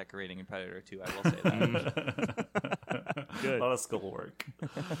interior decorating in Predator 2. I will say that. Good. A lot of skull work.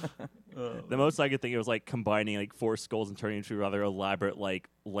 The most I could think of was like combining like 4 skulls and turning into a rather elaborate like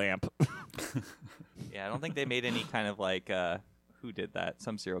lamp. Yeah, I don't think they made any kind of like who did that?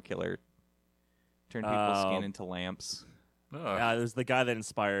 Some serial killer turned people's skin into lamps. Yeah, there's the guy that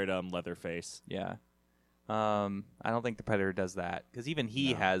inspired Leatherface. Yeah. I don't think the Predator does that, because even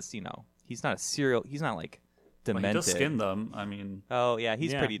he has, he's not like demented. Well, he does skin them. I mean, oh yeah,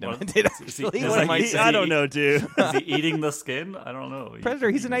 he's pretty Well, demented. Actually, what am I saying? I don't know, dude. is he eating the skin? I don't know. Predator,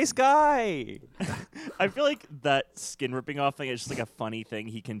 he's a nice guy. I feel like that skin ripping off thing is just like a funny thing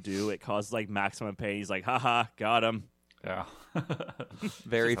he can do. It causes like maximum pain. He's like, haha, got him. Yeah.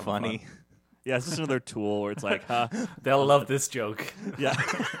 Very funny. Fun. Yeah, it's just another tool where it's like, huh? They'll love this joke. Yeah.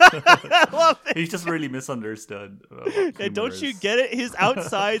 I love it. He's just really misunderstood. Hey, don't you get it? His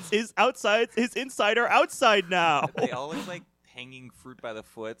inside are outside now. They all look like hanging fruit by the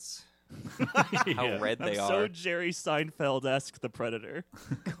foots. How red they are. So Jerry Seinfeld-esque, the Predator.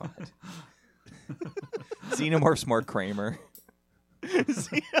 God. Xenomorph's more Kramer.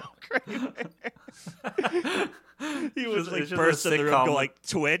 Kramer. He was It's like just burst a in the room, sitcom go with- like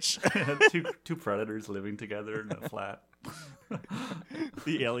twitch. two predators living together in a flat.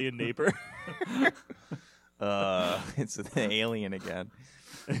 The alien neighbor. It's the alien again.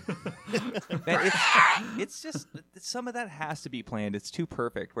 Man, it's just some of that has to be planned. It's too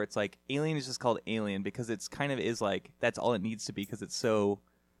perfect. Where it's like Alien is just called Alien because it's kind of is like that's all it needs to be because it's so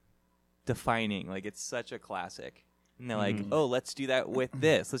defining. Like it's such a classic. And they're like, oh, let's do that with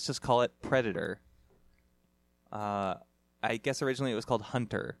this. Let's just call it Predator. I guess originally it was called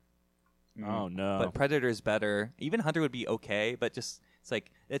Hunter. Oh no! But Predator's better. Even Hunter would be okay, but just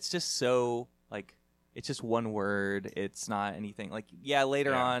it's just so like it's just one word. It's not anything like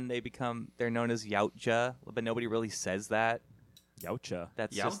later on they're known as Yautja, but nobody really says that. Yautja.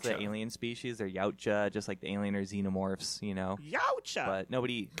 That's just the alien species. They're Yautja, just like the alien or xenomorphs, Yautja. But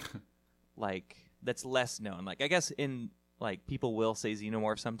nobody like that's less known. Like I guess in like people will say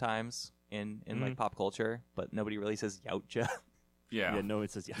xenomorph sometimes in like pop culture, but nobody really says Yautja. Yeah. No one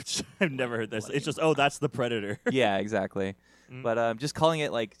says Yautja. I've never heard this. It's just that's the Predator. Yeah, exactly. But just calling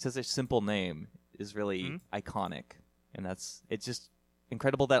it like such a simple name is really iconic, and it's just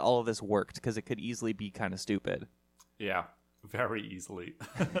incredible that all of this worked because it could easily be kind of stupid. Yeah, very easily.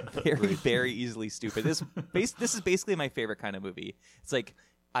 Very, very easily stupid. This is basically my favorite kind of movie. It's like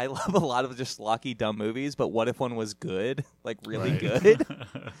I love a lot of just schlocky, dumb movies, but what if one was good? Like, really good?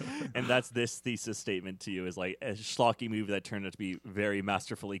 And that's this thesis statement to you is like a schlocky movie that turned out to be very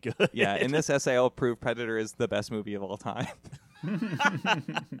masterfully good. Yeah, in this essay, I'll prove Predator is the best movie of all time.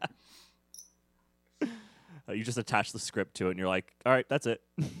 You just attach the script to it, and you're like, all right, that's it.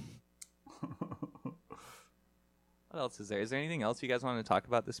 What else is there? Is there anything else you guys want to talk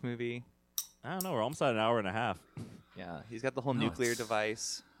about this movie? I don't know. We're almost at an hour and a half. Yeah, he's got the whole nuclear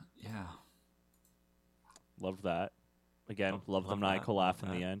device. Yeah. Loved that. Again, loved the love maniacal that, laugh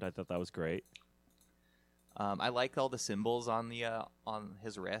love in the that. end. I thought that was great. I like all the symbols on the on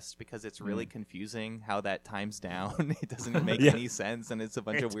his wrist because it's really confusing how that times down. It doesn't make any sense, and it's a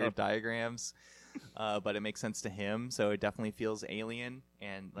bunch of weird diagrams. But it makes sense to him, so it definitely feels alien,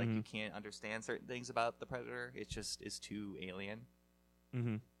 and like you can't understand certain things about the Predator. It just is too alien.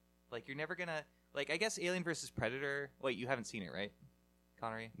 Mm-hmm. Like you're never gonna like. I guess Alien versus Predator. Wait, you haven't seen it, right,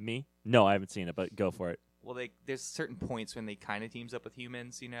 Konnery? Me? No, I haven't seen it, but go for it. Well, there's certain points when they kind of teams up with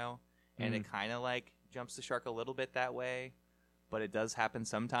humans, and it kind of like jumps the shark a little bit that way. But it does happen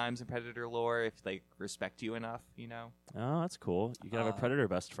sometimes in Predator lore if they respect you enough, Oh, that's cool. You can have a Predator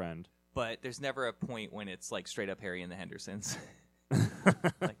best friend. But there's never a point when it's like straight up Harry and the Hendersons.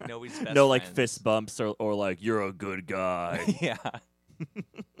 Like nobody's best No, like friends. fist bumps or like you're a good guy. Yeah.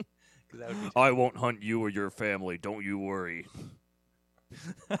 'Cause that would be I won't hunt you or your family. Don't you worry.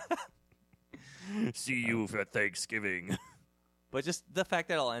 See you for Thanksgiving. But just the fact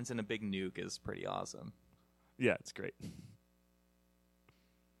that it all ends in a big nuke is pretty awesome. Yeah, it's great.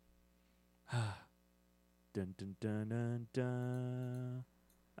 Dun, dun, dun, dun, dun.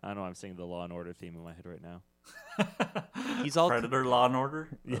 I don't know. I'm singing the Law and Order theme in my head right now. He's all Predator Law and Order.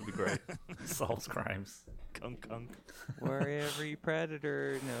 That'd be great. Solves crimes. Kunk, kunk. where every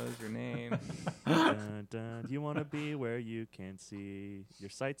predator knows your name. Dun, dun. You want to be where you can see. Your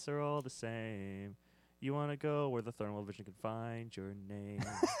sights are all the same. You want to go where the thermal vision can find your name.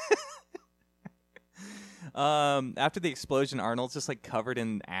 After the explosion, Arnold's just like covered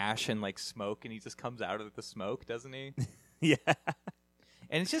in ash and like smoke, and he just comes out of the smoke, doesn't he? Yeah.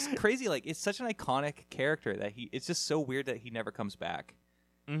 And it's just crazy. Like, it's such an iconic character that it's just so weird that he never comes back.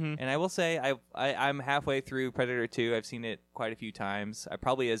 Mm-hmm. And I will say, I'm halfway through Predator 2. I've seen it quite a few times.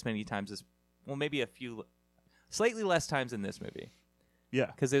 Probably as many times as, well, maybe a few, slightly less times in this movie. Yeah.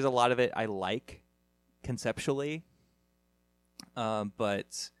 Because there's a lot of it I like conceptually.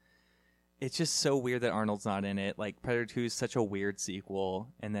 But it's just so weird that Arnold's not in it. Like, Predator 2 is such a weird sequel,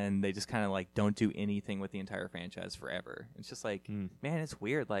 and then they just kind of, like, don't do anything with the entire franchise forever. It's just like, man, it's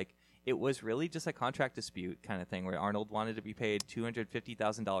weird. Like, it was really just a contract dispute kind of thing where Arnold wanted to be paid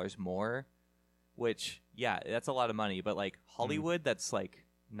 $250,000 more, which, yeah, that's a lot of money. But, like, Hollywood, that's, like,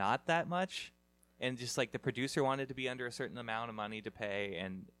 not that much. And just, like, the producer wanted to be under a certain amount of money to pay.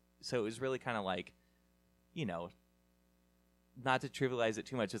 And so it was really kind of like, not to trivialize it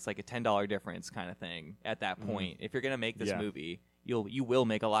too much, it's like a $10 difference kind of thing at that point. If you're going to make this movie, you will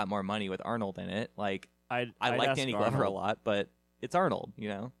make a lot more money with Arnold in it. Like, I like Danny Glover a lot, but it's Arnold,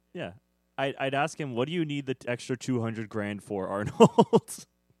 Yeah. I'd ask him, what do you need the extra $200,000 for, Arnold?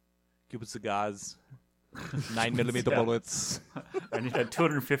 Cuban cigars, 9mm bullets. I need a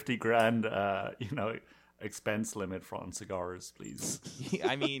 $250,000, expense limit on cigars, please.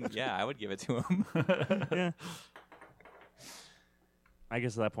 I mean, yeah, I would give it to him. Yeah. I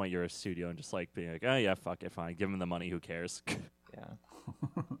guess at that point you're a studio and just like being like, oh yeah, fuck it, fine, give him the money, who cares? Yeah.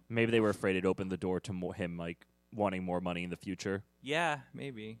 Maybe they were afraid it opened the door to him like wanting more money in the future. Yeah,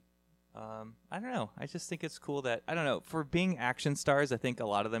 maybe. I don't know. I just think it's cool that, I don't know, for being action stars, I think a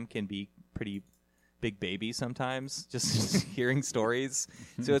lot of them can be pretty big babies sometimes, just hearing stories.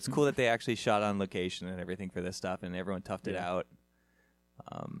 So it's cool that they actually shot on location and everything for this stuff, and everyone toughed it out.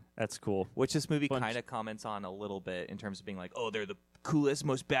 That's cool. Which this movie kind of comments on a little bit in terms of being like, oh, they're the coolest,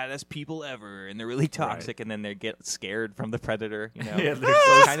 most badass people ever, and they're really toxic, and then they get scared from the Predator. Yeah, they're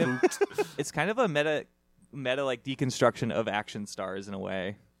so kind of, it's kind of a meta like deconstruction of action stars in a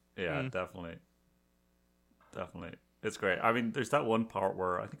way. Yeah, definitely. It's great. I mean, there's that one part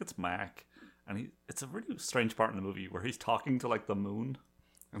where I think it's Mac, and it's a really strange part in the movie where he's talking to like the moon.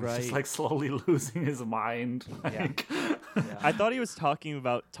 And he's just like slowly losing his mind. Like, I thought he was talking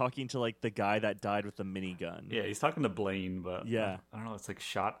to like the guy that died with the minigun. Yeah, he's talking to Blaine, but yeah, I don't know. It's like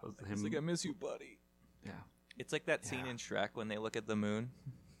shot of him. It's like, I miss you, buddy. Yeah, it's like that scene in Shrek when they look at the moon.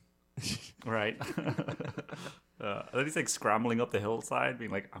 Right. And then he's like scrambling up the hillside,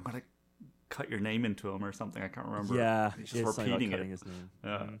 being like, "I'm gonna cut your name into him" or something. I can't remember. Yeah, he's just repeating it. His name.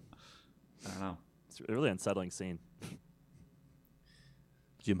 Yeah, I don't know. It's a really unsettling scene.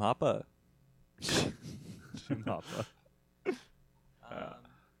 Jim Hoppa. Jim Hoppa.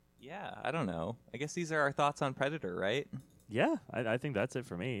 Yeah, I don't know. I guess these are our thoughts on Predator, right? Yeah, I think that's it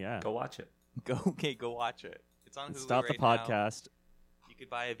for me. Yeah, Go watch it. Go watch it. It's on Hulu Stop the right podcast. now. You could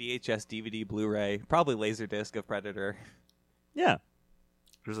buy a VHS, DVD, Blu-ray, probably Laserdisc of Predator. Yeah.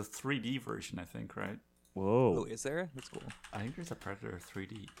 There's a 3D version, I think, right? Whoa. Oh, is there? That's cool. I think there's a Predator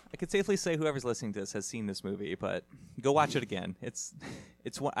 3D. I could safely say whoever's listening to this has seen this movie, but go watch it again.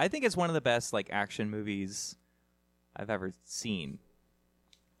 I think it's one of the best like action movies I've ever seen.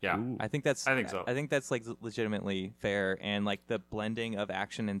 Yeah. Ooh. I think so. I think that's like legitimately fair, and like the blending of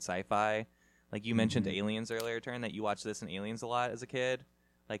action and sci-fi, Like you mentioned Aliens earlier, Tuireann, that you watched this in Aliens a lot as a kid.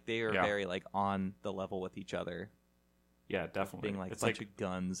 Like they are very like on the level with each other. Yeah, definitely. Being like it's a bunch of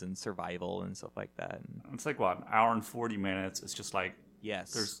guns and survival and stuff like that. And it's like what, an hour and 40 minutes. It's just like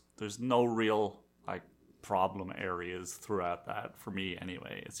there's no real like problem areas throughout that for me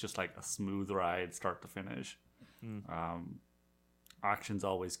anyway. It's just like a smooth ride start to finish. Action's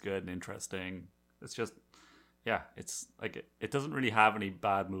always good and interesting. It's just it's like it doesn't really have any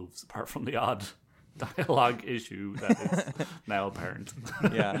bad moves apart from the odd dialogue issue that is now apparent.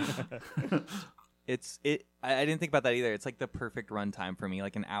 Yeah. I didn't think about that either. It's like the perfect runtime for me,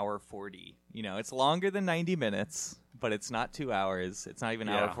 like an hour 40. You know, it's longer than 90 minutes, but it's not 2 hours. It's not even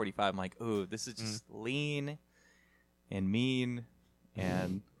an hour 45. I'm like, ooh, this is just lean and mean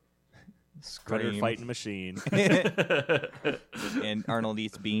and Predator fighting machine. And Arnold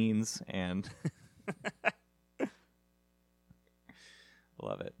eats beans and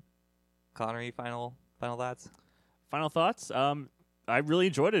love it. Konnery, final thoughts? Final thoughts? I really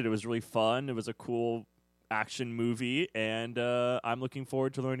enjoyed it. It was really fun. It was a cool action movie, and I'm looking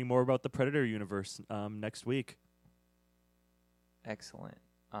forward to learning more about the Predator universe next week. Excellent.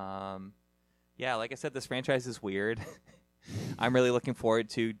 Yeah, like I said, this franchise is weird. I'm really looking forward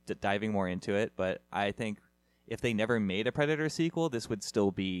to diving more into it, but I think if they never made a Predator sequel, this would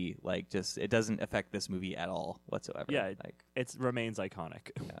still be like just it doesn't affect this movie at all whatsoever. Yeah, it remains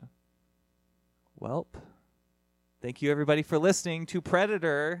iconic. Yeah. Welp. Thank you everybody for listening to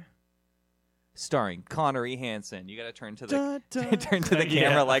Predator, starring Connery Hansen. You got to turn to the turn to the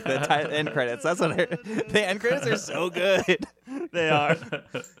camera like the end credits. That's what the end credits are so good. They are.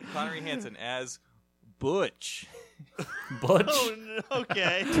 Connery Hansen as Butch. Butch. Oh,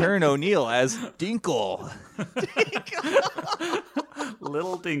 okay. Tuireann O'Neill as Dinkle.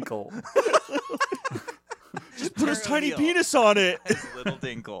 Little Dinkle. Just put his tiny penis on it. As Little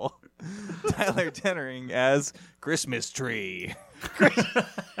Dinkle. Tyler Tennering as Christmas Tree. Christmas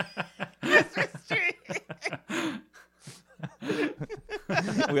tree.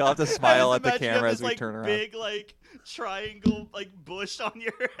 We all have to smile at the camera as we like, turn around. Big like triangle like bush on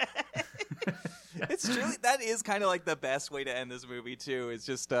your head. It's truly that is kind of like the best way to end this movie too. It's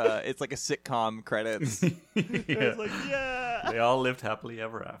just it's like a sitcom credits. It's like They all lived happily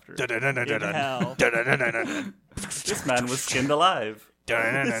ever after. In hell. This man was skinned alive.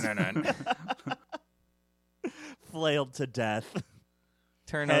 Flailed to death.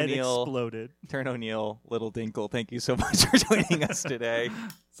 Tuireann Head O'Neill, exploded. Tuireann O'Neill, Little Dinkle. Thank you so much for joining us today.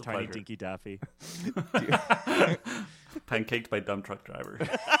 It's a Tiny pleasure. Dinky Daffy. Pancaked by dump truck driver.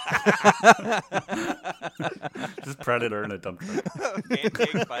 Just Predator in a dump truck.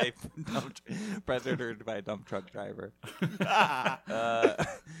 Pancaked by Predator by a dump truck driver.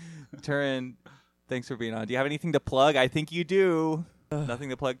 Tuireann, thanks for being on. Do you have anything to plug? I think you do. Nothing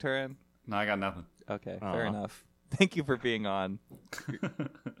to plug, Tuireann? No, I got nothing. Okay, fair enough. Thank you for being on.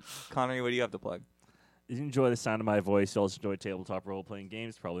 Konnery, what do you have to plug? If you enjoy the sound of my voice, you also enjoy tabletop role-playing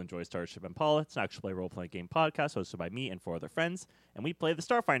games, probably enjoy Starship Impala. It's an actual play role-playing game podcast hosted by me and 4 other friends, and we play the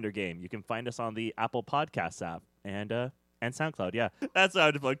Starfinder game. You can find us on the Apple Podcasts app and SoundCloud. Yeah, that's what I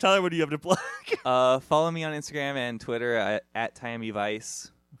have to plug. Tyler, what do you have to plug? Follow me on Instagram and Twitter at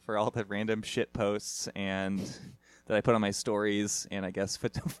TiamyVice for all the random shit posts and that I put on my stories and I guess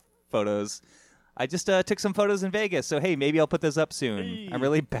photos. I just took some photos in Vegas, so hey, maybe I'll put those up soon. Hey. I'm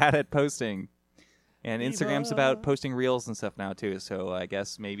really bad at posting. And Instagram's about posting reels and stuff now, too, so I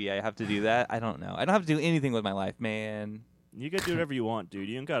guess maybe I have to do that. I don't know. I don't have to do anything with my life, man. You can do whatever you want, dude.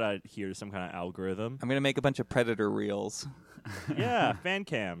 You don't got to adhere to some kind of algorithm. I'm going to make a bunch of Predator reels. Yeah, fan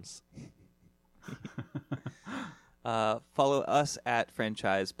cams. Follow us at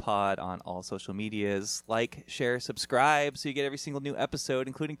Friendchise Pod on all social medias. Like, share, subscribe so you get every single new episode,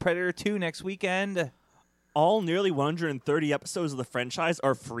 including Predator 2 next weekend. All nearly 130 episodes of the franchise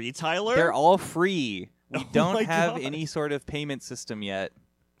are free, Tyler? They're all free. We don't my have God. any sort of payment system yet.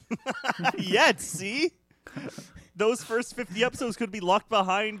 Yet, see? Those first 50 episodes could be locked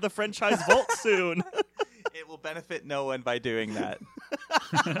behind the franchise vault soon. It will benefit no one by doing that.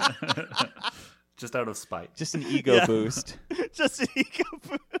 Just out of spite. Just an ego boost. Just an ego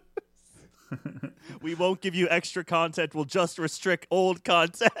boost. We won't give you extra content. We'll just restrict old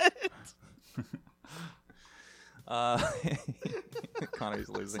content. Connor's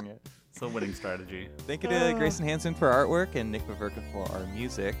losing it. It's a winning strategy. Thank you to Grayson Hansen for artwork and Nick Maverka for our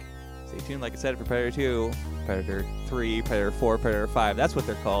music. Stay tuned, like I said, for Predator 2, Predator 3, Predator 4, Predator 5. That's what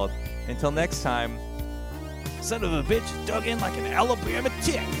they're called. Until next time, son of a bitch dug in like an Alabama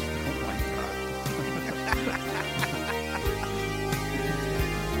tick.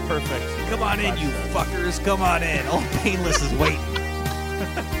 Perfect. Come on in, you fuckers. Come on in. All Painless is waiting.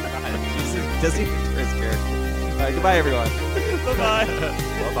 God, doesn't even his character. All right, goodbye, everyone. Bye-bye.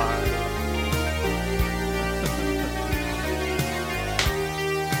 Bye bye.